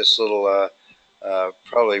 just this little,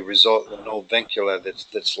 probably result of an old vincula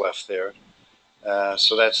that's left there.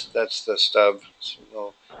 So that's the stub.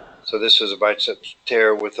 So this was a biceps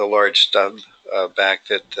tear with a large stub back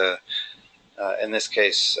that, in this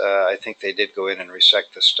case, I think they did go in and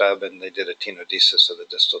resect the stub, and they did a tenodesis of the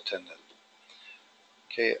distal tendon.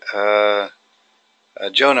 Okay,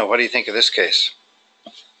 Jonah, what do you think of this case?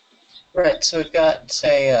 Right, so we've got,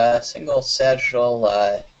 say, a single sagittal,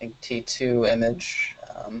 I think, T2 image,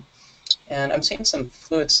 and I'm seeing some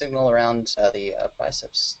fluid signal around the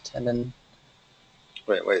biceps tendon.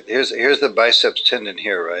 Wait. Here's the biceps tendon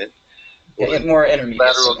here, right? Yeah, more intermediate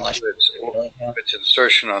Lateral signal. to its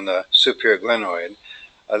insertion on the superior glenoid.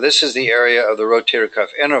 This is the area of the rotator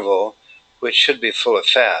cuff interval, which should be full of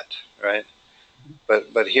fat, right?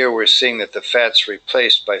 But here we're seeing that the fat's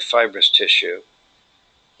replaced by fibrous tissue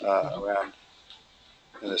around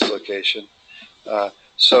in this location.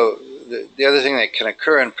 So the other thing that can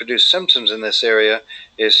occur and produce symptoms in this area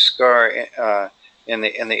is scar in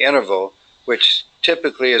the interval, which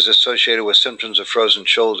typically is associated with symptoms of frozen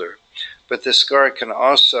shoulder. But this scar can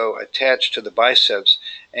also attach to the biceps,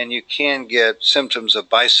 and you can get symptoms of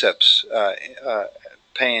biceps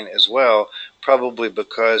pain as well, probably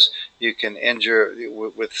because you can injure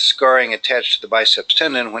with scarring attached to the biceps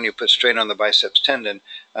tendon. When you put strain on the biceps tendon,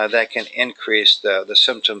 that can increase the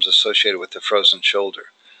symptoms associated with the frozen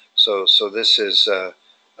shoulder. So this is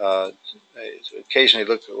occasionally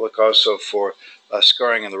look also for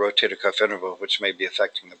scarring in the rotator cuff interval, which may be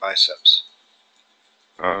affecting the biceps.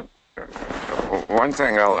 One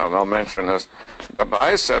thing I'll mention is the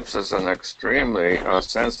biceps is an extremely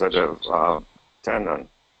sensitive tendon.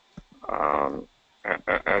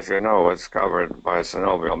 As you know, it's covered by a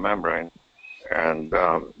synovial membrane, and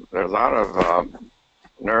there are a lot of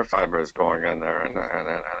nerve fibers going in there, and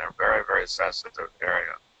a very, very sensitive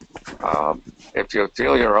area. If you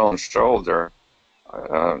feel your own shoulder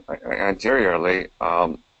anteriorly,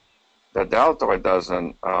 the deltoid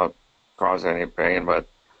doesn't cause any pain, but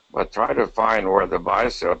try to find where the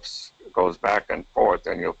biceps goes back and forth,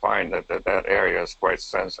 and you'll find that area is quite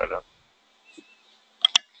sensitive.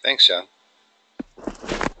 Thanks, John.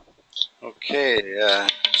 Okay,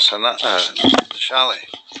 Shali.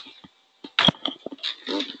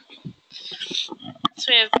 So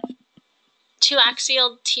we have two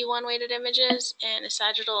axial T1 weighted images and a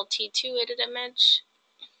sagittal T2 weighted image.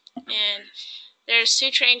 And there's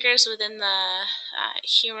suture anchors within the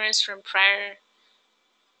humerus from prior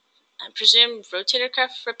presumed rotator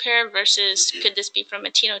cuff repair versus could this be from a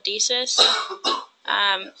tenodesis?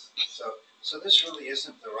 So this really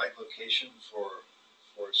isn't the right location for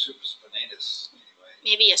supraspinatus anyway.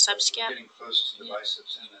 Maybe a subscap. We're getting close to the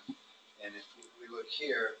biceps tendon, and if we look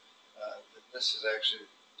here, this is actually,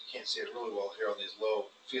 you can't see it really well here on these low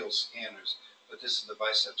field scanners, but this is the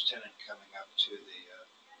biceps tendon coming up to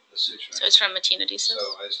the suture. So it's from a tenodesis.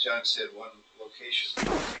 So as John said, one location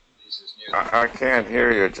is near. I can't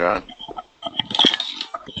hear you, John.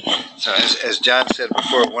 So as John said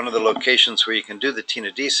before, one of the locations where you can do the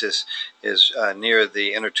tenodesis is near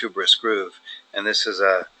the intertuberous groove, and this is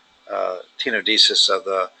a tenodesis of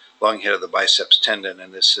the long head of the biceps tendon,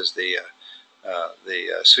 and this is the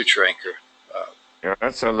suture anchor. Yeah,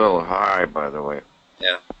 that's a little high, by the way.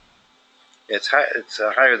 Yeah, it's high. It's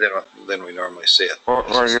higher than we normally see it.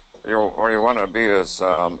 Where you want to be is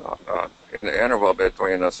in the interval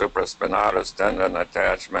between the supraspinatus tendon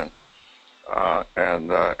attachment and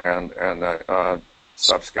the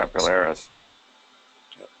subscapularis,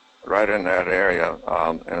 right in that area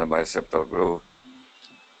in the bicipital groove.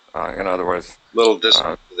 In other words, little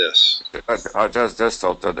distal to this. Just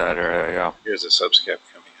distal to that area, yeah. Here's the subscap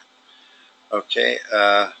coming in. Okay,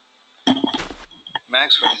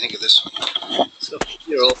 Max, what do you think of this one? So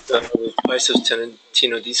here also with biceps tendon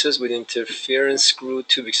tenodesis with interference screw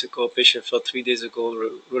 2 weeks ago. Patient fell 3 days ago,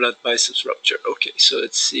 rule out biceps rupture. Okay, so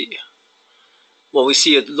let's see. Well, we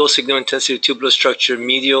see a low signal intensity tubular structure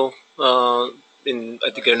medial at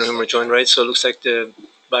the glenohumeral joint, right? So it looks like the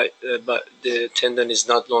tendon is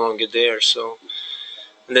no longer there. So,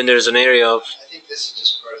 and then there's an area of. I think this is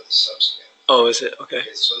just part of the subscap. Oh, is it? Okay.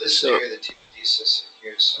 So this is the area of the tenodesis, and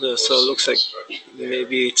here's some so it looks like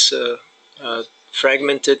maybe it's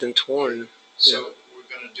fragmented and torn. So we're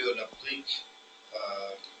going to do an oblique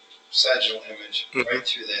sagittal image right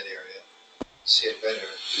through that area. See it better,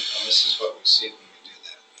 and this is what we see when we do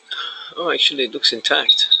that. Oh, actually, it looks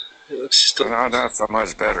intact. It looks still. Now that's a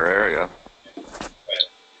much better area. Right.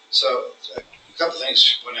 So a couple things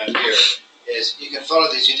to point out here is you can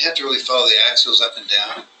follow these. You'd have to really follow the axials up and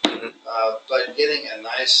down, but getting a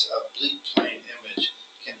nice oblique plane image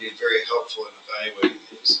can be very helpful in evaluating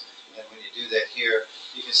these. And when you do that here,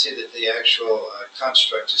 you can see that the actual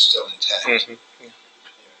construct is still intact.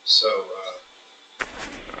 So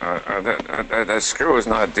the screw is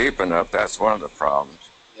not deep enough. That's one of the problems.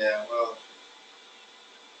 yeah, well,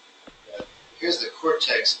 here's the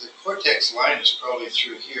cortex. The cortex line is probably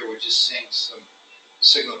through here. We're just seeing some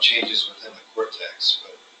signal changes within the cortex,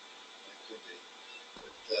 but it could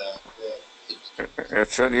be. It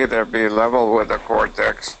should either be level with the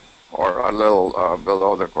cortex or a little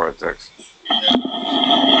below the cortex.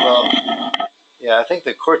 Well, yeah, I think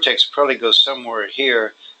the cortex probably goes somewhere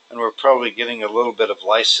here, and we're probably getting a little bit of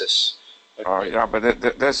lysis. Yeah, but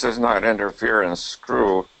this is not interference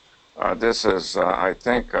screw. This is, I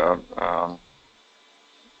think, an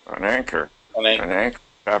anchor. An anchor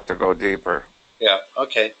have to go deeper. Yeah.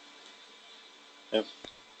 Okay. Yep.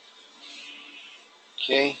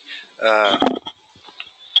 Okay.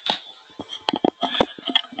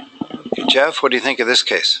 Jeff, what do you think of this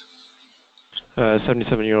case?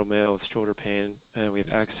 77-year-old male with shoulder pain, and we have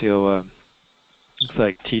axial, looks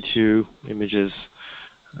like T2 images,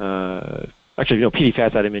 actually, PD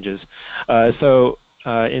fat side images. So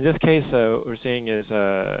in this case, what we're seeing is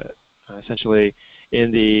essentially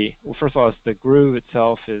well, first of all, the groove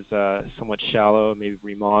itself is somewhat shallow, maybe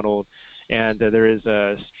remodeled, and there is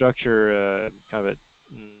a structure, kind of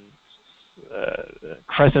a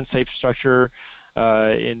crescent-shaped structure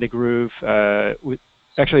in the groove.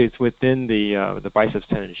 Actually, it's within the biceps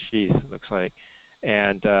tendon sheath, it looks like,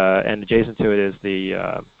 and adjacent to it is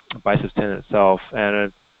the biceps tendon itself.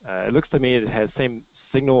 And it looks to me it has same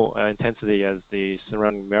signal intensity as the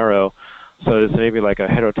surrounding marrow, so there's maybe like a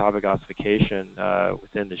heterotopic ossification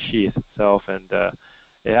within the sheath itself, and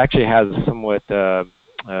it actually has a somewhat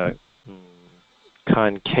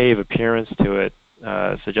concave appearance to it,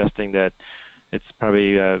 suggesting that it's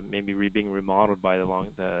probably maybe being remodeled by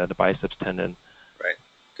the biceps tendon. Right.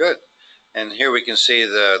 Good. And here we can see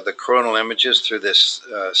the coronal images through this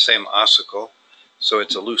same ossicle. So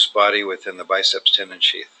it's a loose body within the biceps tendon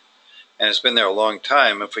sheath. And it's been there a long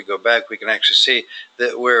time. If we go back, we can actually see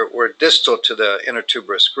that we're distal to the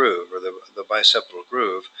intertuberous groove, or the biceptal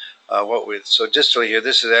groove. So distally here,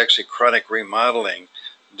 this is actually chronic remodeling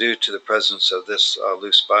due to the presence of this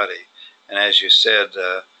loose body. And as you said,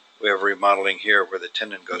 we have remodeling here where the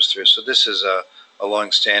tendon goes through. So this is a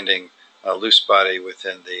long-standing loose body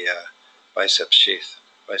within the bicep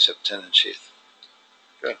tendon sheath.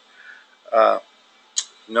 Good.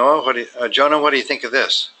 Jonah, what do you think of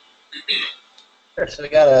this? Sure, so we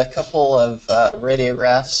got a couple of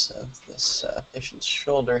radiographs of this patient's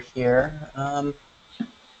shoulder here. On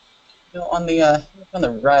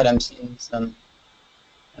the right, I'm seeing some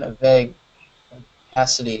kind of vague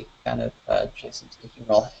opacity kind of adjacent to the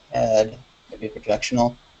humeral head, maybe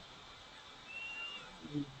projectional.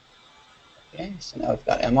 Okay, so now we've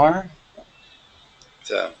got MR.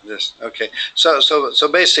 Okay. So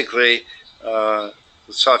basically, the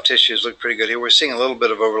soft tissues look pretty good here. We're seeing a little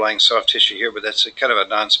bit of overlying soft tissue here, but that's kind of a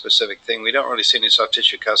non-specific thing. We don't really see any soft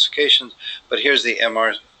tissue calcifications, but here's the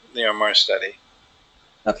MR study.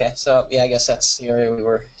 Okay, so yeah, I guess that's the area we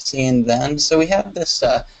were seeing then. So we have this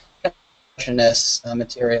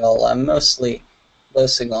material, mostly low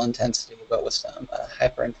signal intensity, but with some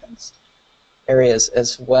hyper-intense areas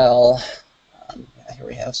as well. Yeah, here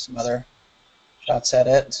we have some other shots at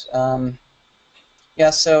it. Yeah,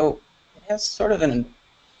 so it has sort of an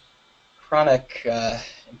chronic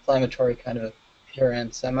inflammatory kind of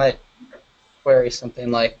appearance. I might query something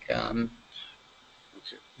like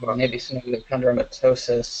maybe synovial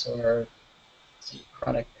chondromatosis or some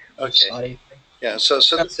chronic body. Yeah, so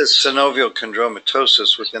this is synovial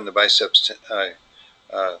chondromatosis within the biceps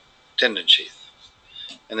tendon sheath.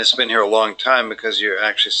 And this has been here a long time because you're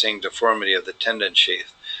actually seeing deformity of the tendon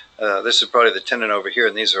sheath. This is probably the tendon over here,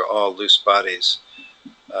 and these are all loose bodies,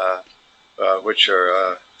 which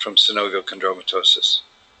are from synovial chondromatosis.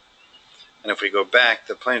 And if we go back,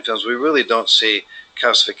 the plain films, we really don't see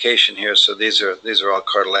calcification here, so these are all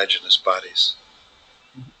cartilaginous bodies.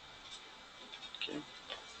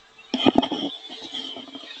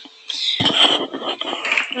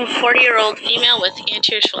 I'm a 40-year-old female with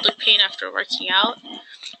anterior shoulder pain after working out.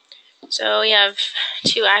 So we have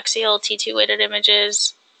two axial T2 weighted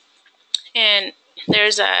images, and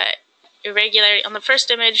there's a irregularity on the first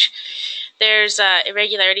image. There's a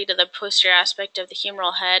irregularity to the posterior aspect of the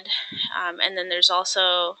humeral head, and then there's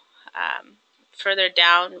also further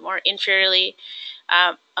down, more inferiorly,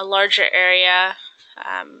 a larger area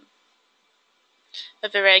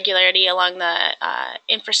of irregularity along the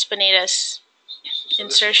infraspinatus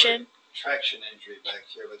insertion. Traction injury back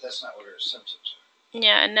here, but that's not what her symptoms are.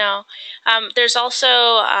 Yeah, no. There's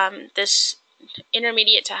also this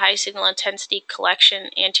intermediate to high signal intensity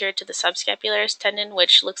collection anterior to the subscapularis tendon,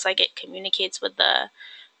 which looks like it communicates with the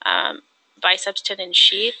biceps tendon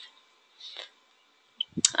sheath.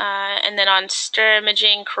 And then on stir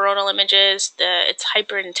imaging, coronal images, it's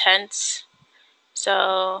hyper intense.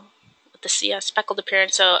 So with the speckled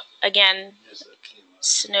appearance. So again,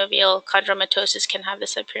 synovial chondromatosis can have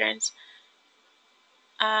this appearance.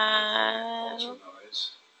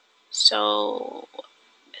 So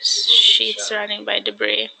sheath surrounding by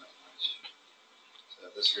debris.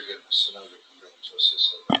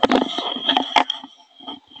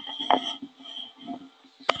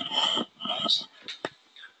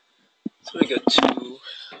 So we got two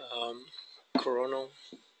coronal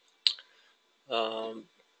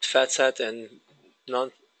fat sat and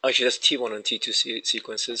non. Actually, that's T1 and T2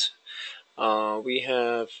 sequences. We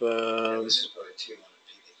have. This is probably T1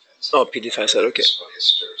 and PD fat sat. Okay.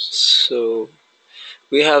 So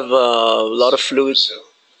we have a lot of fluid.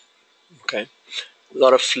 Okay. A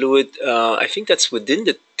lot of fluid. I think that's within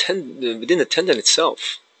the tendon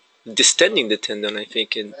itself, distending the tendon. I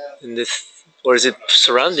think in this, or is it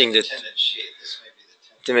surrounding the?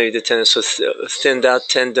 Maybe the tendon. So thinned out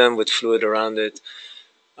tendon with fluid around it.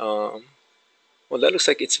 Well, that looks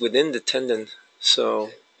like it's within the tendon.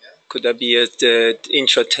 So could that be the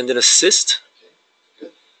intratendinous cyst?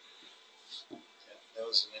 Good. Yeah, that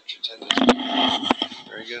was an intratendinous.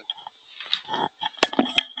 Very good.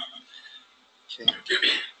 Okay.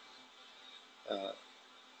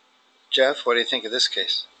 Jeff, what do you think of this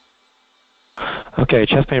case? Okay,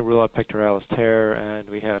 chest pain rule out pectoralis tear, and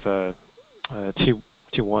we have a T1,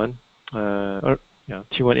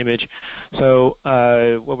 T1 image. So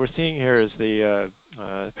what we're seeing here is the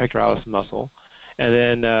pectoralis muscle, and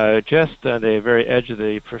then just on the very edge of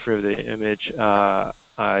the periphery of the image, I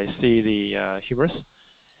see the humerus,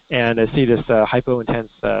 and I see this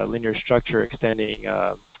hypointense linear structure extending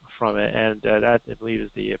from it, and that, I believe,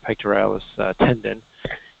 is the pectoralis tendon,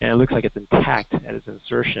 and it looks like it's intact at its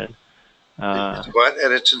insertion. What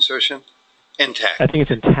at its insertion? Intact. I think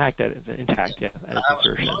it's intact at its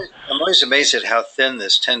insertion. I'm always amazed at how thin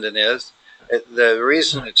this tendon is. The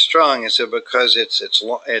reason it's strong is because it's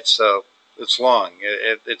long.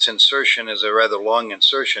 Its insertion is a rather long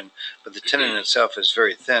insertion, but the tendon itself is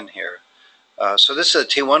very thin here. So this is a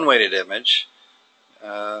T1 weighted image.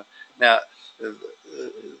 Now,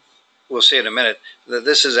 we'll see in a minute that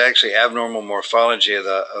this is actually abnormal morphology of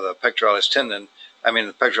the pectoralis tendon. I mean,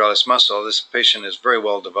 the pectoralis muscle. This patient is very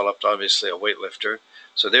well developed, obviously a weightlifter.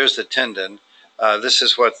 So there's the tendon. This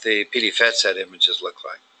is what the PD fat set images look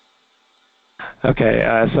like. Okay,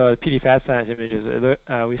 so the PD fat set images,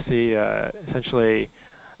 we see essentially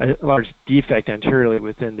a large defect anteriorly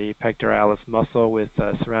within the pectoralis muscle with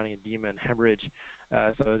surrounding edema and hemorrhage.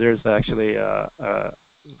 So there's actually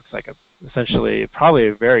looks like essentially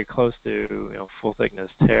probably very close to full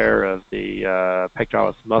thickness tear of the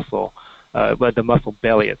pectoralis muscle. But the muscle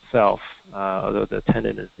belly itself, although the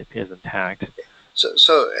tendon is intact.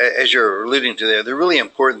 So as you're alluding to there, the really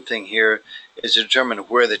important thing here is to determine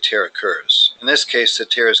where the tear occurs. In this case, the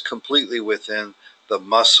tear is completely within the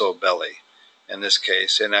muscle belly. In this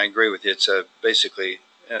case, and I agree with you, it's basically,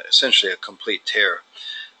 essentially a complete tear.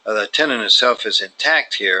 The tendon itself is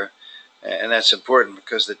intact here, and that's important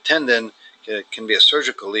because the tendon can be a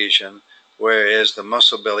surgical lesion, whereas the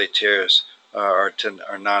muscle belly tears are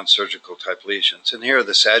non-surgical type lesions. And here are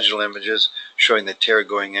the sagittal images showing the tear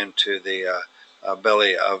going into the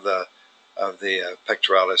belly of the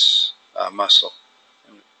pectoralis muscle.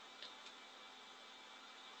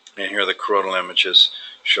 And here are the coronal images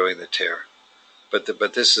showing the tear. But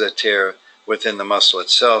this is a tear within the muscle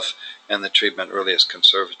itself, and the treatment really is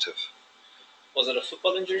conservative. Was it a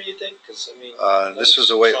football injury, you think? Because I mean, this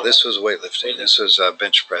was weightlifting. This was a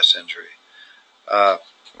bench press injury.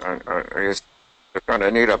 He's going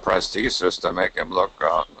to need a prosthesis to make him look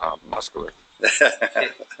muscular.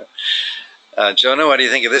 Jonah, what do you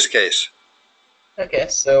think of this case? Okay,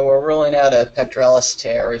 so we're ruling out a pectoralis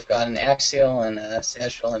tear. We've got an axial and a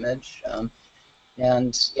sagittal image.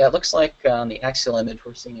 And yeah, it looks like on the axial image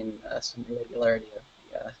we're seeing some irregularity of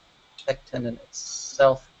the pec tendon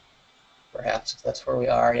itself, perhaps, if that's where we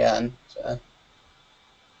are. Yeah, and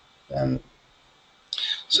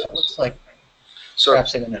so it looks like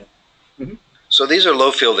perhaps even. So these are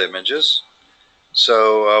low field images.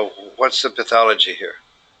 So what's the pathology here?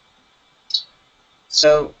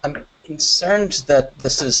 So I'm concerned that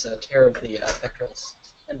this is a tear of the pectoralis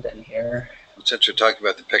tendon here. Since we're talking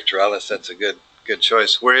about the pectoralis, that's a good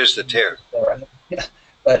choice. Where is the tear? Yeah,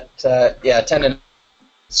 but yeah, tendon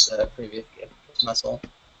is previous muscle.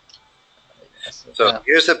 So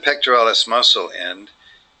here's the pectoralis muscle end.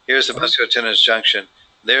 Here's the musculotendinous junction.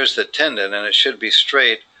 There's the tendon, and it should be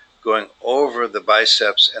straight going over the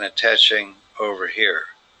biceps and attaching over here.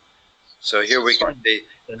 So here we can see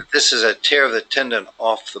that this is a tear of the tendon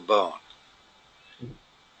off the bone.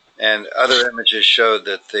 And other images showed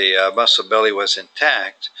that the muscle belly was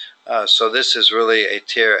intact. So this is really a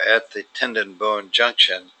tear at the tendon-bone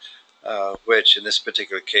junction, which in this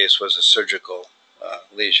particular case was a surgical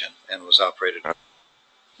lesion and was operated on.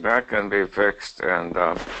 That can be fixed, and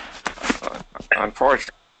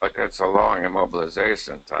unfortunately, it's a long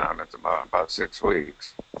immobilization time. It's about 6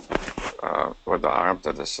 weeks with the arm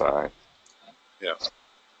to the side. Yeah.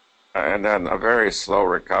 And then a very slow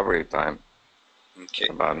recovery time. Okay.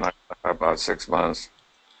 About 6 months.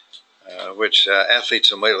 Which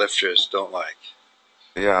athletes and weightlifters don't like.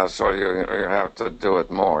 Yeah, so you have to do it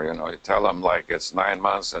more. You tell them like it's 9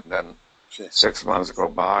 months, and then 6 months go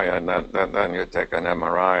by, and then you take an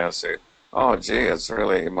MRI and say, "Oh, gee, it's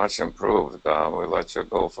really much improved. We'll let you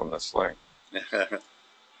go from the sling."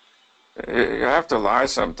 You have to lie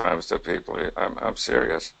sometimes to people. I'm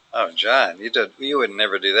serious. Oh, John, you would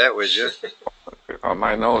never do that, would you?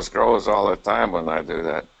 My nose grows all the time when I do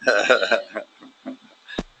that.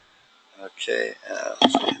 Okay,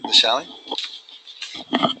 Shally?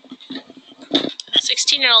 A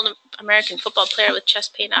 16-year-old American football player with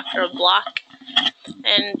chest pain after a block.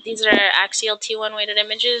 And these are axial T1 weighted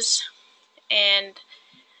images. And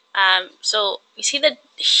so you see the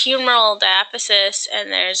humeral diaphysis,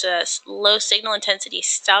 and there's a low signal intensity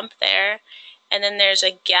stump there. And then there's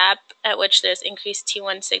a gap at which there's increased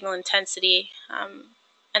T1 signal intensity,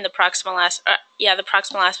 and the proximal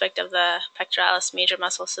aspect of the pectoralis major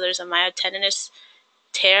muscle. So there's a myotendinous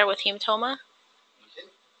tear with hematoma. Okay.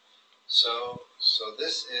 So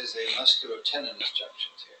this is a musculotendinous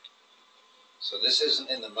junction tear. So this isn't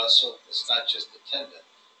in the muscle. It's not just the tendon.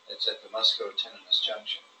 It's at the musculotendinous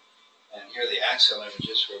junction. And here are the axial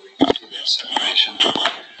images where we can see that separation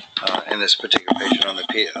in this particular patient on the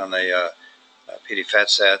PD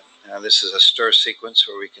FATSAT. This is a stir sequence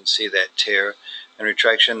where we can see that tear and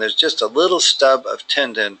retraction. There's just a little stub of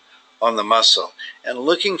tendon on the muscle, and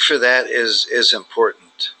looking for that is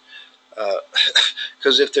important,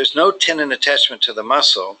 because if there's no tendon attachment to the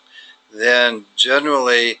muscle, then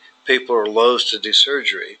generally people are loath to do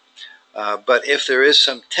surgery. But if there is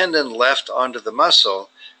some tendon left onto the muscle,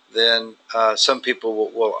 then some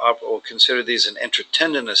people will consider these an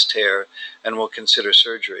intratendinous tear and will consider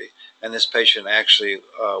surgery. And this patient actually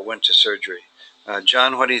went to surgery.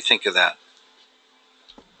 John, what do you think of that?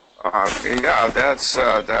 Yeah, that's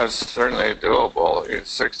certainly doable. He's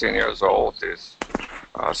 16 years old. He's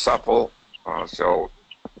supple, so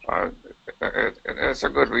it's a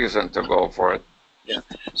good reason to go for it. Yeah.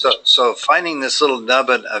 So finding this little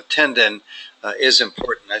nubbin of tendon is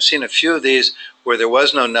important. I've seen a few of these where there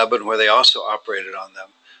was no nubbin, where they also operated on them,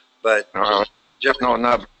 but no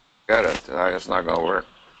nubbin, get it. It's not going to work.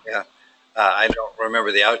 Yeah. I don't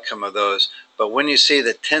remember the outcome of those, but when you see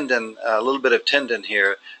the tendon, a little bit of tendon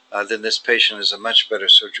here, then this patient is a much better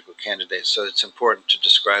surgical candidate. So it's important to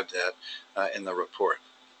describe that in the report,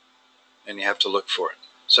 and you have to look for it.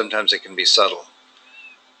 Sometimes it can be subtle.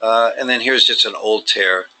 And then here's just an old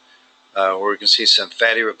tear where we can see some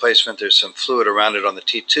fatty replacement. There's some fluid around it on the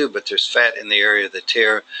T2, but there's fat in the area of the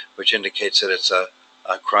tear, which indicates that it's a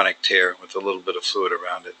chronic tear with a little bit of fluid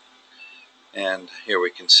around it. And here we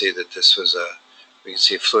can see that this was we can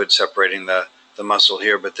see fluid separating the muscle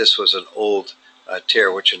here, but this was an old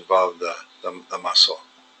tear which involved the muscle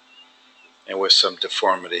and with some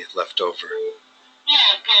deformity left over.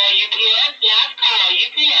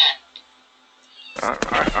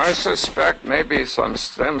 I suspect maybe some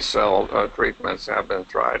stem cell treatments have been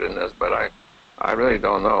tried in this, but I really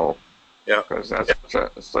don't know. Yeah. Because that's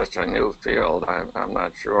such a new field. I'm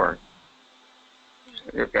not sure.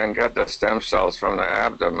 You can get the stem cells from the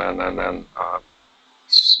abdomen and then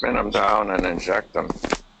spin them down and inject them.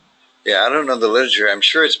 Yeah, I don't know the literature. I'm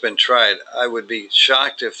sure it's been tried. I would be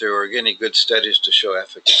shocked if there were any good studies to show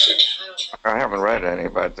efficacy. I haven't read any,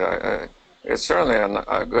 but it's certainly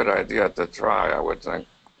a good idea to try, I would think.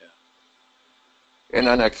 Yeah. In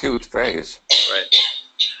an acute phase. Right.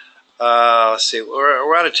 Let's see.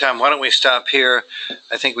 We're out of time. Why don't we stop here?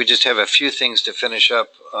 I think we just have a few things to finish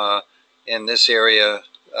up in this area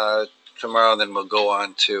tomorrow, then we'll go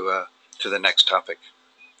on to the next topic.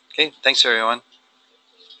 Okay, thanks everyone.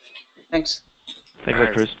 Thanks.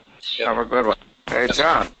 Thanks, Bruce. Have a good one. Hey,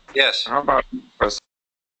 John. Yes. How about